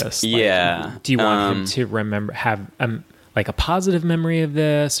about this? Like, do you want him to remember, have like a positive memory of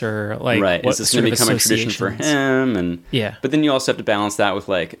this, or like right? Is this going to become a tradition for him? And but then you also have to balance that with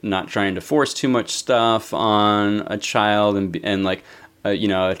like not trying to force too much stuff on a child, and like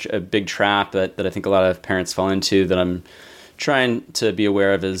a big trap that I think a lot of parents fall into that I'm trying to be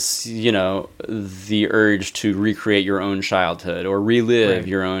aware of is the urge to recreate your own childhood or relive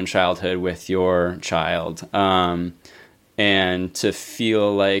your own childhood with your child, and to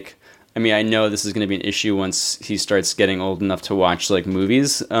feel like. I mean, I know this is going to be an issue once he starts getting old enough to watch like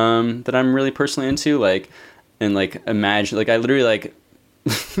movies that I'm really personally into, like, and like imagine, like I literally like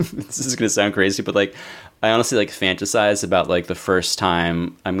this is going to sound crazy, but like I honestly like fantasize about like the first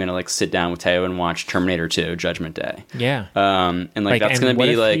time I'm going to like sit down with Teo and watch Terminator 2: Judgment Day. Yeah. And like that's going to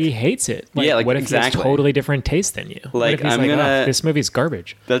be like he hates it. Like, yeah. Like what if exactly. he has totally different taste than you? Like what if he's I'm gonna. This movie's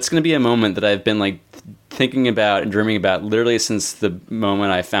garbage. That's going to be a moment that I've been like thinking about and dreaming about literally since the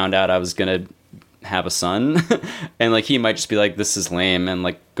moment I found out I was going to have a son. And like he might just be like, this is lame, and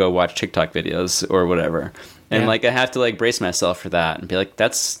like go watch TikTok videos or whatever. And like I have to like brace myself for that and be like,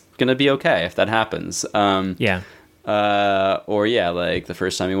 that's going to be okay if that happens. Or like the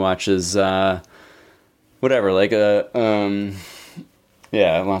first time he watches whatever, like lots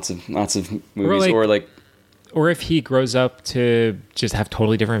of movies, or if he grows up to just have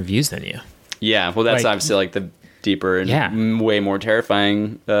totally different views than you. Yeah, well, that's obviously like the deeper and way more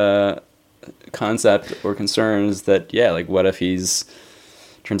terrifying concept or concern is that, like, what if he's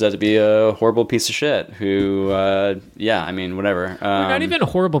turns out to be a horrible piece of shit who, I mean, whatever. Not even a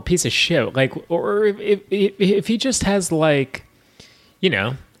horrible piece of shit. Like, or if he just has like,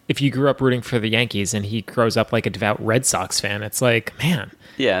 if you grew up rooting for the Yankees and he grows up like a devout Red Sox fan, it's like, man.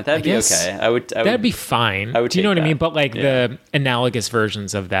 Yeah, that'd be okay. That'd be fine. Do you know what I mean? But like the analogous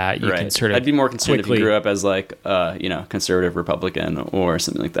versions of that, you can sort of. I'd be more concerned if he grew up as like, conservative Republican or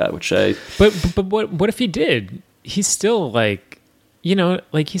something like that. Which But what if he did? He's still like,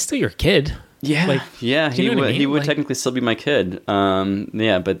 he's still your kid. Yeah, like, he would. I mean? He would technically still be my kid.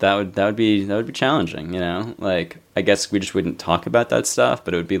 But that would be challenging. Like I guess we just wouldn't talk about that stuff.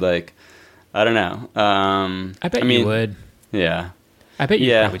 But it would be like, I don't know. I bet you would. Yeah. I bet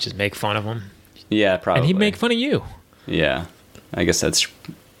you probably just make fun of him. Yeah, probably. And he'd make fun of you. Yeah. I guess that's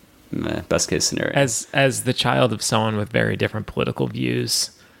best case scenario. As the child of someone with very different political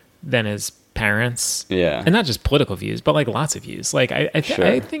views than his parents. Yeah. And not just political views, but like lots of views. Like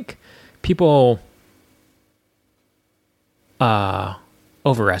I think people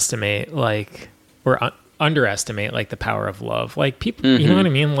overestimate like or underestimate like the power of love. Like people, you know what I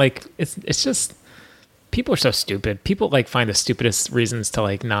mean? Like it's just people are so stupid. People like find the stupidest reasons to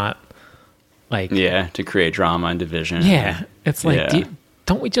like not like to create drama and division. Yeah, it's like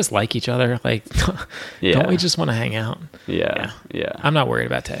don't we just like each other? Like don't we just want to hang out? Yeah. I'm not worried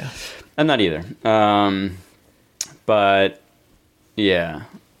about Teo. I'm not either. But yeah,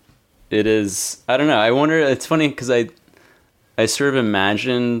 it is. I don't know. I wonder. It's funny because I sort of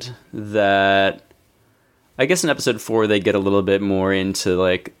imagined that. I guess in episode 4 they get a little bit more into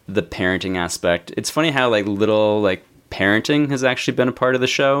like the parenting aspect. It's funny how like little like parenting has actually been a part of the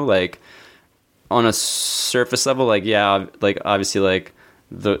show. Like on a surface level, like yeah, like obviously like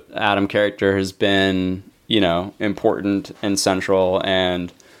the Adam character has been, you know, important and central,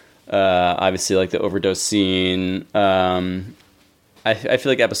 and obviously like the overdose scene. I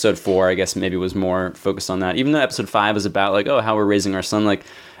feel like episode 4, I guess maybe was more focused on that, even though episode 5 is about like, oh, how we're raising our son. Like,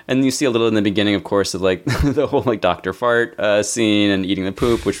 and you see a little in the beginning, of course, of like the whole like Dr. Fart scene and eating the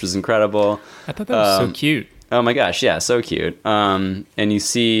poop, which was incredible. I thought that was so cute. Oh my gosh, yeah, so cute. And you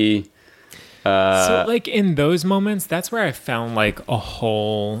see, so like in those moments, that's where I found like a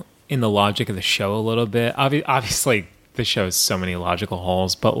hole in the logic of the show a little bit. Obviously, the show has so many logical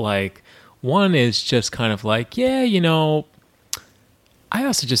holes, but like one is just kind of like, yeah, you know, I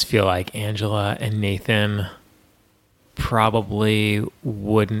also just feel like Angela and Nathan probably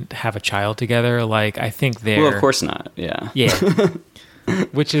wouldn't have a child together. Like, I think they're... Well, of course not. Yeah. Yeah.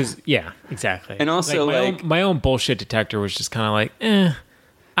 Which is, yeah, exactly. And also, my own bullshit detector was just kind of like,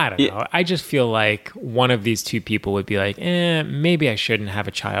 I don't know. I just feel like one of these two people would be like, maybe I shouldn't have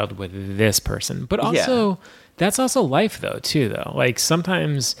a child with this person. But also, that's also life, though, too, though. Like,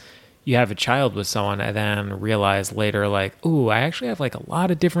 sometimes you have a child with someone and then realize later, like, ooh, I actually have like a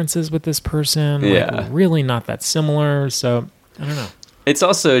lot of differences with this person. Like, Yeah. really not that similar. So I don't know. It's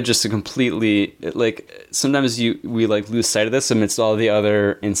also just a completely, like, sometimes we like lose sight of this amidst all the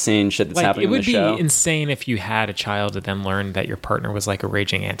other insane shit that's Like, happening it in would the show. be insane if you had a child and then learned that your partner was like a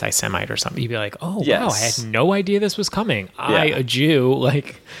raging anti-Semite or something. You'd be like, oh, wow, I had no idea this was coming. I, a Jew,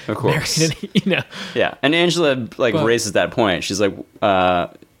 like, of course. married you know. Yeah, and Angela like raises that point. She's like,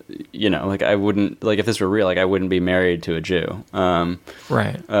 you know, like I wouldn't, like if this were real, like I wouldn't be married to a Jew,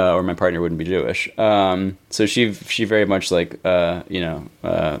 right? Or my partner wouldn't be Jewish. So she very much like you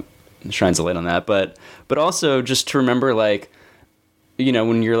know, shines a light on that. But also just to remember, like, you know,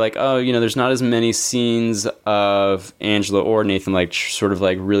 when you're like, oh, you know, there's not as many scenes of Angela or Nathan like sort of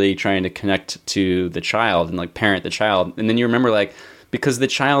like really trying to connect to the child and like parent the child, and then you remember like because the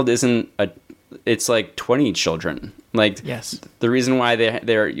child isn't it's like 20 children. Like, yes, the reason why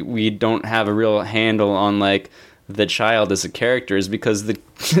we don't have a real handle on like the child as a character is because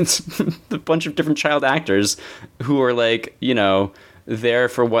it's the bunch of different child actors who are like, you know, there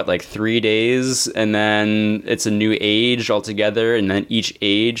for what, like 3 days, and then it's a new age altogether, and then each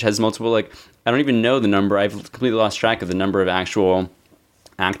age has multiple, like, I don't even know the number. I've completely lost track of the number of actual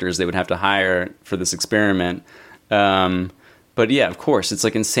actors they would have to hire for this experiment. But yeah, of course, it's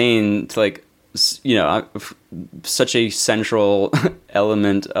like insane to like, you know, such a central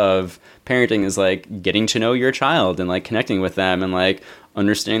element of parenting is like getting to know your child and like connecting with them and like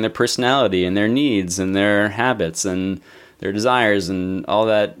understanding their personality and their needs and their habits and their desires and all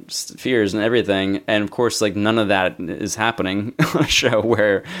that fears and everything. And of course, like none of that is happening on a show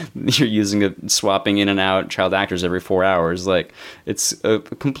where you're swapping in and out child actors every 4 hours. Like, it's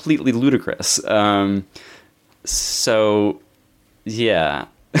completely ludicrous. So yeah.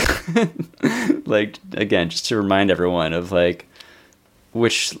 Like, again, just to remind everyone of like,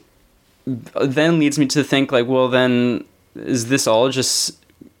 which then leads me to think like, well, then is this all just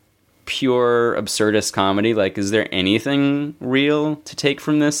pure absurdist comedy? Like, is there anything real to take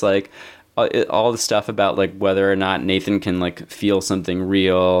from this? Like, all the stuff about like whether or not Nathan can like feel something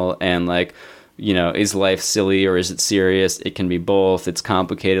real, and like, you know, is life silly or is it serious? It can be both. It's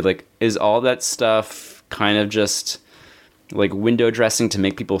complicated. Like, is all that stuff kind of just like window dressing to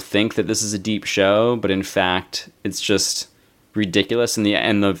make people think that this is a deep show, but in fact it's just ridiculous?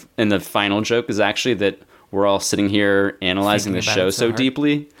 And the final joke is actually that we're all sitting here analyzing the show so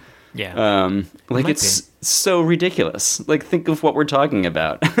deeply. Yeah. Like, it's so ridiculous. Like, think of what we're talking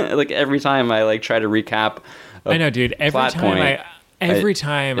about. Like, every time I like try to recap I know, dude. Every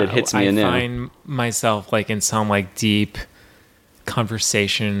time it hits me I anew. find myself like in some like deep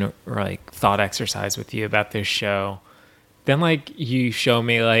conversation or like thought exercise with you about this show, then like you show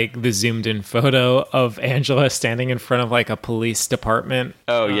me like the zoomed in photo of Angela standing in front of like a police department.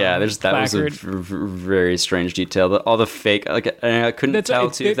 Oh yeah, that was a very strange detail. All the fake, like, I couldn't tell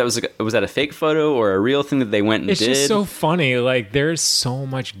too if that was that a fake photo or a real thing that they went and did. It's just so funny. Like, there's so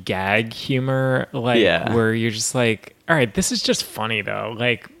much gag humor, like, where you're just like, all right, this is just funny though.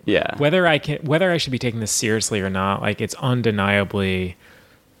 Like, whether I should be taking this seriously or not, like, it's undeniably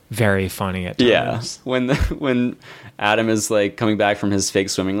very funny at times. Yeah, when Adam is like coming back from his fake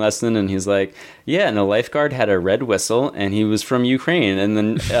swimming lesson, and he's like, "Yeah, and the lifeguard had a red whistle, and he was from Ukraine," and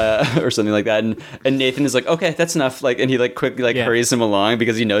then or something like that, and Nathan is like, "Okay, that's enough," like, and he like quickly like hurries him along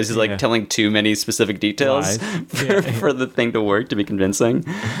because he knows he's like telling too many specific details for the thing to work, to be convincing.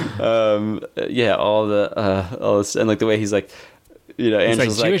 All this, and like the way he's like. It's like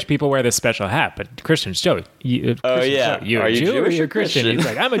Jewish people wear this special hat, but Christians don't. You're a Jew or you're a Christian? He's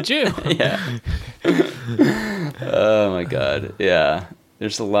like, I'm a Jew. Yeah. Oh my God. Yeah.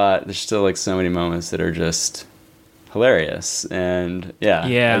 There's still like so many moments that are just hilarious, and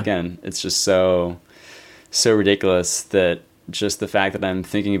again, it's just so ridiculous that just the fact that I'm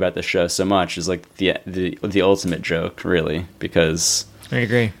thinking about the show so much is like the ultimate joke, really, because I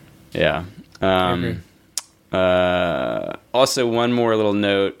agree. Yeah. I agree. Also, one more little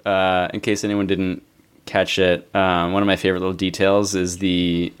note, in case anyone didn't catch it. One of my favorite little details is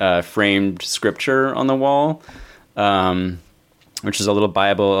the framed scripture on the wall, which is a little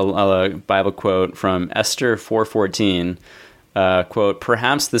Bible quote from Esther 4:14. Quote,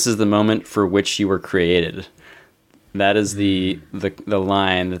 "Perhaps this is the moment for which you were created." That is the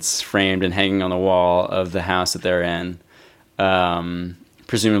line that's framed and hanging on the wall of the house that they're in.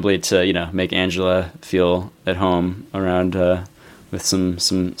 Presumably to make Angela feel at home around with some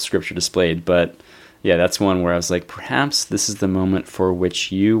scripture displayed, but yeah, that's one where I was like, perhaps this is the moment for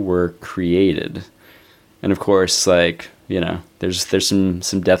which you were created, and of course, like there's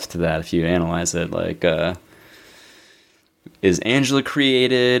some depth to that if you analyze it. Like, is Angela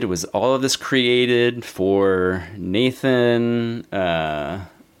created? Was all of this created for Nathan,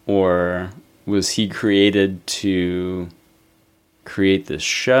 or was he created to create this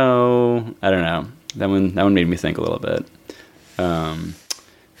show? I don't know. That one made me think a little bit.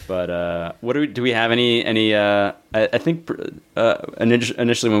 But what do we have any? I think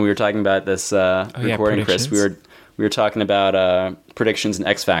initially when we were talking about this recording, Chris, we were talking about predictions and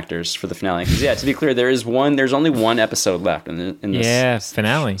X factors for the finale. Because to be clear, there's only one episode left in this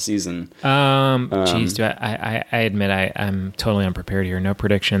finale season. Geez, I admit I'm totally unprepared here. No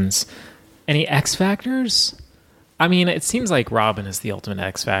predictions. Any X factors? I mean, it seems like Robin is the ultimate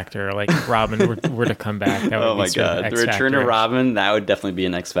X factor. Like, if Robin were to come back, that would oh be my God, the return of Robin, that would definitely be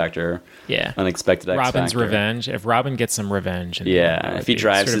an X factor. Yeah, unexpected X factor. Robin's revenge. If Robin gets some revenge, if he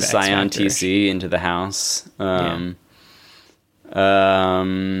drives his Scion TC into the house. I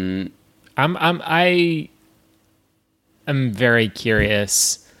am very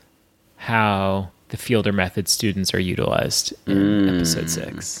curious how the Fielder method students are utilized in episode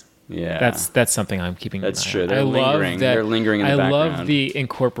 6. Yeah, that's something I'm keeping. That's an eye true. on. They're lingering. They're lingering in the background. I love the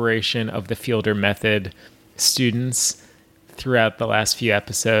incorporation of the Fielder method students throughout the last few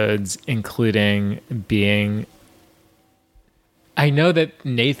episodes, including being. I know that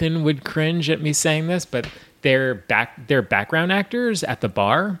Nathan would cringe at me saying this, but they're background actors at the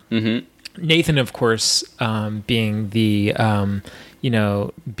bar. Mm-hmm. Nathan, of course, being the.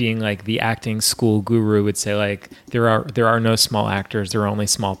 Being like the acting school guru, would say like there are no small actors, there are only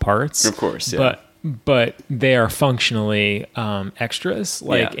small parts. Of course, yeah. But they are functionally extras,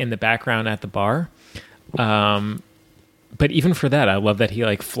 like in the background at the bar. But even for that, I love that he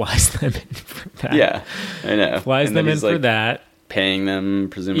like flies them in for that. Yeah, I know. Flies them in for that, paying them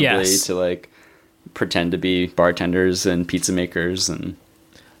presumably to like pretend to be bartenders and pizza makers and.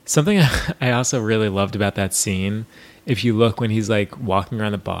 Something I also really loved about that scene, if you look when he's like walking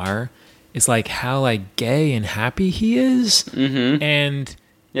around the bar, is like how like gay and happy he is. Mm-hmm. And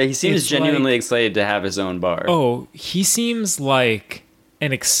he seems genuinely excited to have his own bar. Oh, he seems like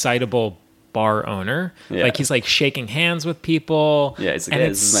an excitable bar owner. Yeah. Like he's like shaking hands with people. Yeah, it's like,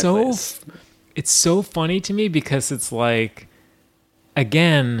 and it's so funny to me because it's like,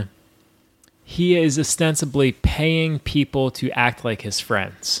 again, he is ostensibly paying people to act like his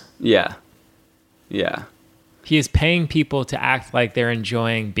friends. Yeah. Yeah. He is paying people to act like they're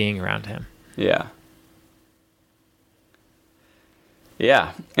enjoying being around him. Yeah.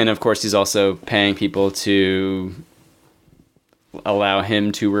 Yeah. And of course, he's also paying people to allow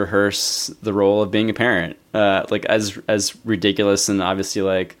him to rehearse the role of being a parent. Like as ridiculous and obviously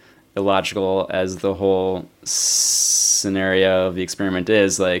like illogical as the whole scenario of the experiment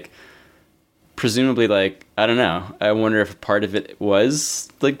is, like, presumably, like, I don't know, I wonder if part of it was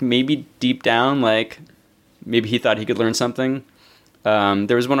like maybe deep down, like maybe he thought he could learn something.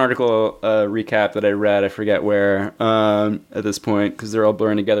 There was one article recap that I read, I forget where at this point because they're all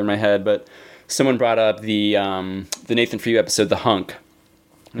blurring together in my head, but someone brought up the Nathan For You episode, The Hunk,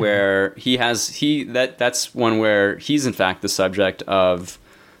 where that's one where he's in fact the subject of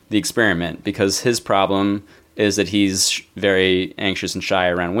the experiment because his problem is that he's very anxious and shy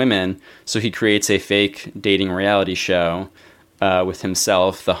around women. So he creates a fake dating reality show with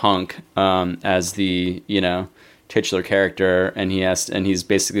himself, the hunk, as the, titular character. And he's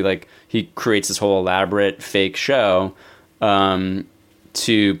basically like, he creates this whole elaborate fake show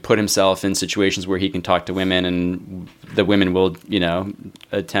to put himself in situations where he can talk to women, and the women will,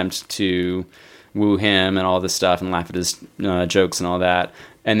 attempt to woo him and all this stuff and laugh at his jokes and all that.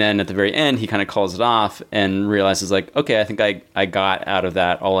 And then at the very end, he kind of calls it off and realizes like, okay, I think I got out of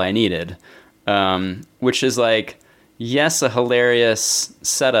that all I needed. Which is like, yes, a hilarious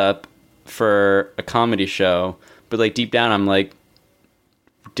setup for a comedy show, but like deep down, I'm like,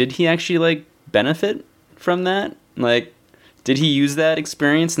 did he actually like benefit from that? Like, did he use that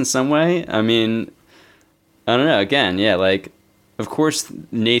experience in some way? I mean, I don't know. Again, yeah, like, of course,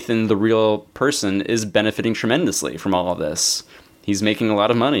 Nathan, the real person, is benefiting tremendously from all of this. He's making a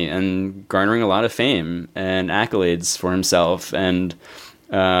lot of money and garnering a lot of fame and accolades for himself. And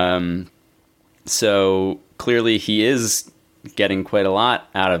so clearly he is getting quite a lot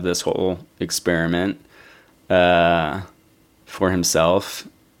out of this whole experiment for himself.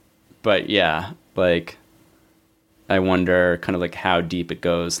 But yeah, like, I wonder kind of like how deep it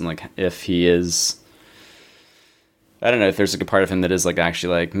goes and like if he is, I don't know, if there's like a part of him that is like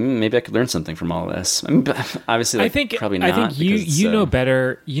actually like, maybe I could learn something from all this. I mean, obviously, like, probably not. I think you know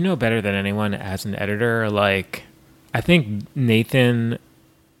better. You know better than anyone as an editor. Like, I think Nathan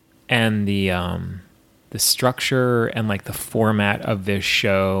and the structure and like the format of this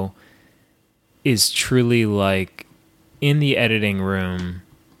show is truly like, in the editing room,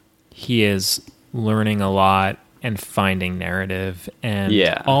 he is learning a lot and finding narrative, and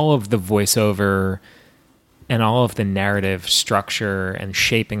all of the voiceover and all of the narrative structure and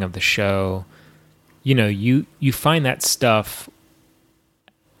shaping of the show, you find that stuff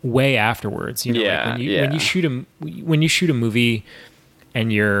way afterwards. Like when you shoot a movie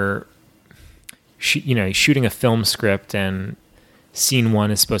and you're shooting a film script, and scene 1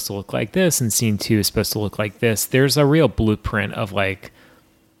 is supposed to look like this and scene 2 is supposed to look like this. There's a real blueprint of like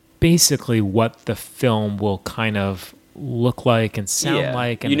basically what the film will kind of look like and sound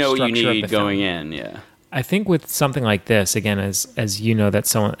like, and what you structure of need the going film. in. I think with something like this, again, as you know, that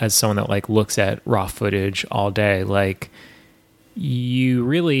someone that like looks at raw footage all day, like, you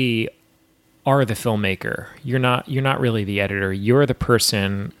really are the filmmaker. You're not really the editor. You're the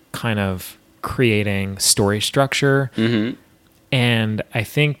person kind of creating story structure. Mm-hmm. And I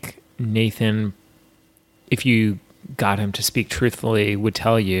think Nathan, if you got him to speak truthfully, would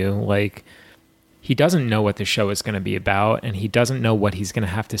tell you, like, he doesn't know what the show is going to be about, and he doesn't know what he's going to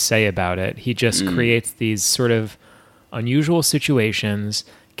have to say about it. He just creates these sort of unusual situations,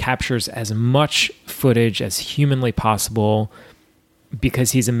 captures as much footage as humanly possible,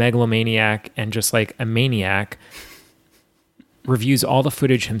 because he's a megalomaniac and just like a maniac, reviews all the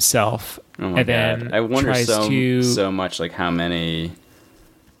footage himself. Oh my God. Then I wonder so much like how many...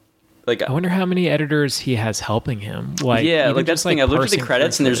 Like, I wonder how many editors he has helping him. Like, like that's the thing. I've looked at the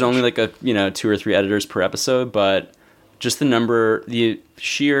credits, and there's only like 2 or 3 editors per episode, but just the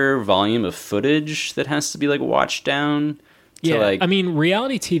sheer volume of footage that has to be like watched down. I mean,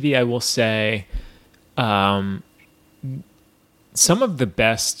 reality TV, I will say, some of the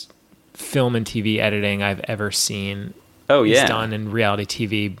best film and TV editing I've ever seen. Is done in reality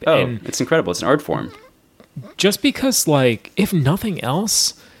TV. And it's incredible. It's an art form. Just because, like, if nothing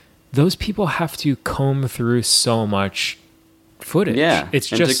else, those people have to comb through so much footage. Yeah, it's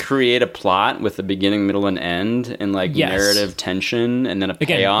just to create a plot with a beginning, middle, and end, and like narrative tension, and then a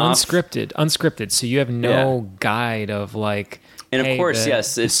payoff. Unscripted. So you have no guide of like. And of course,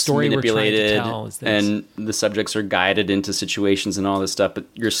 it's manipulated, and the subjects are guided into situations and all this stuff. But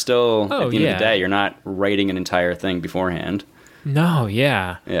you're still, at the end of the day, you're not writing an entire thing beforehand. No,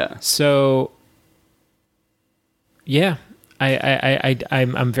 yeah. So, yeah.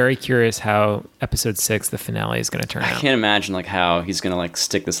 I'm very curious how episode 6, the finale, is going to turn out. I can't imagine like how he's going to like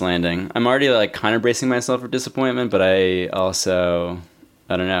stick this landing. I'm already like kind of bracing myself for disappointment, but I also,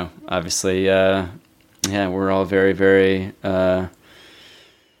 I don't know. Obviously, we're all very, very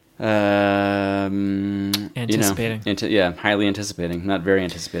anticipating. Highly anticipating. Not very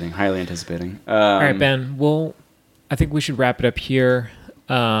anticipating. Highly anticipating. All right, Ben. Well, I think we should wrap it up here.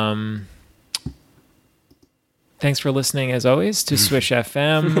 Thanks for listening, as always, to Swish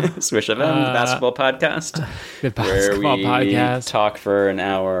FM. Swish FM, the basketball podcast. The basketball where we podcast. Talk for an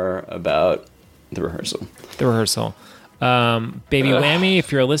hour about the rehearsal. Baby Whammy,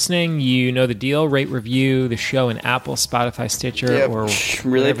 if you're listening, you know the deal. Rate, review the show in Apple, Spotify, Stitcher, or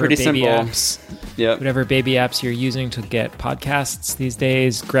really pretty baby simple apps. Whatever baby apps you're using to get podcasts these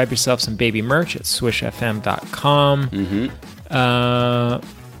days. Grab yourself some baby merch at swishfm.com.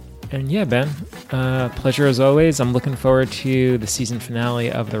 And yeah, Ben, pleasure as always. I'm looking forward to the season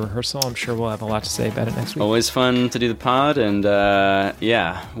finale of The Rehearsal. I'm sure we'll have a lot to say about it next week. Always fun to do the pod, and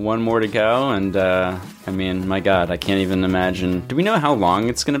one more to go. And I mean, my God, I can't even imagine. Do we know how long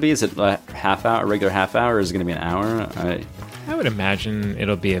it's going to be? Is it a half hour, a regular half hour, or is it going to be an hour? I would imagine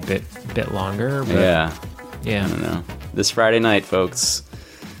it'll be a bit longer. But yeah. I don't know. This Friday night, folks.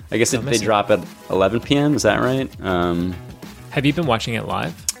 I guess they drop at 11 p.m. Is that right? Have you been watching it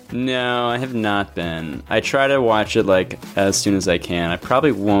live? No, I have not been. I try to watch it like as soon as I can. I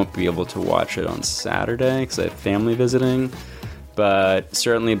probably won't be able to watch it on Saturday because I have family visiting, but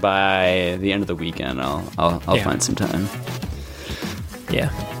certainly by the end of the weekend, I'll find some time. Yeah.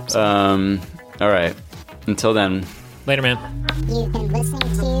 All right. Until then. Later, man. You've been listening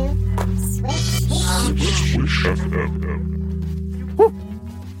to Swish Swish FM. Woo!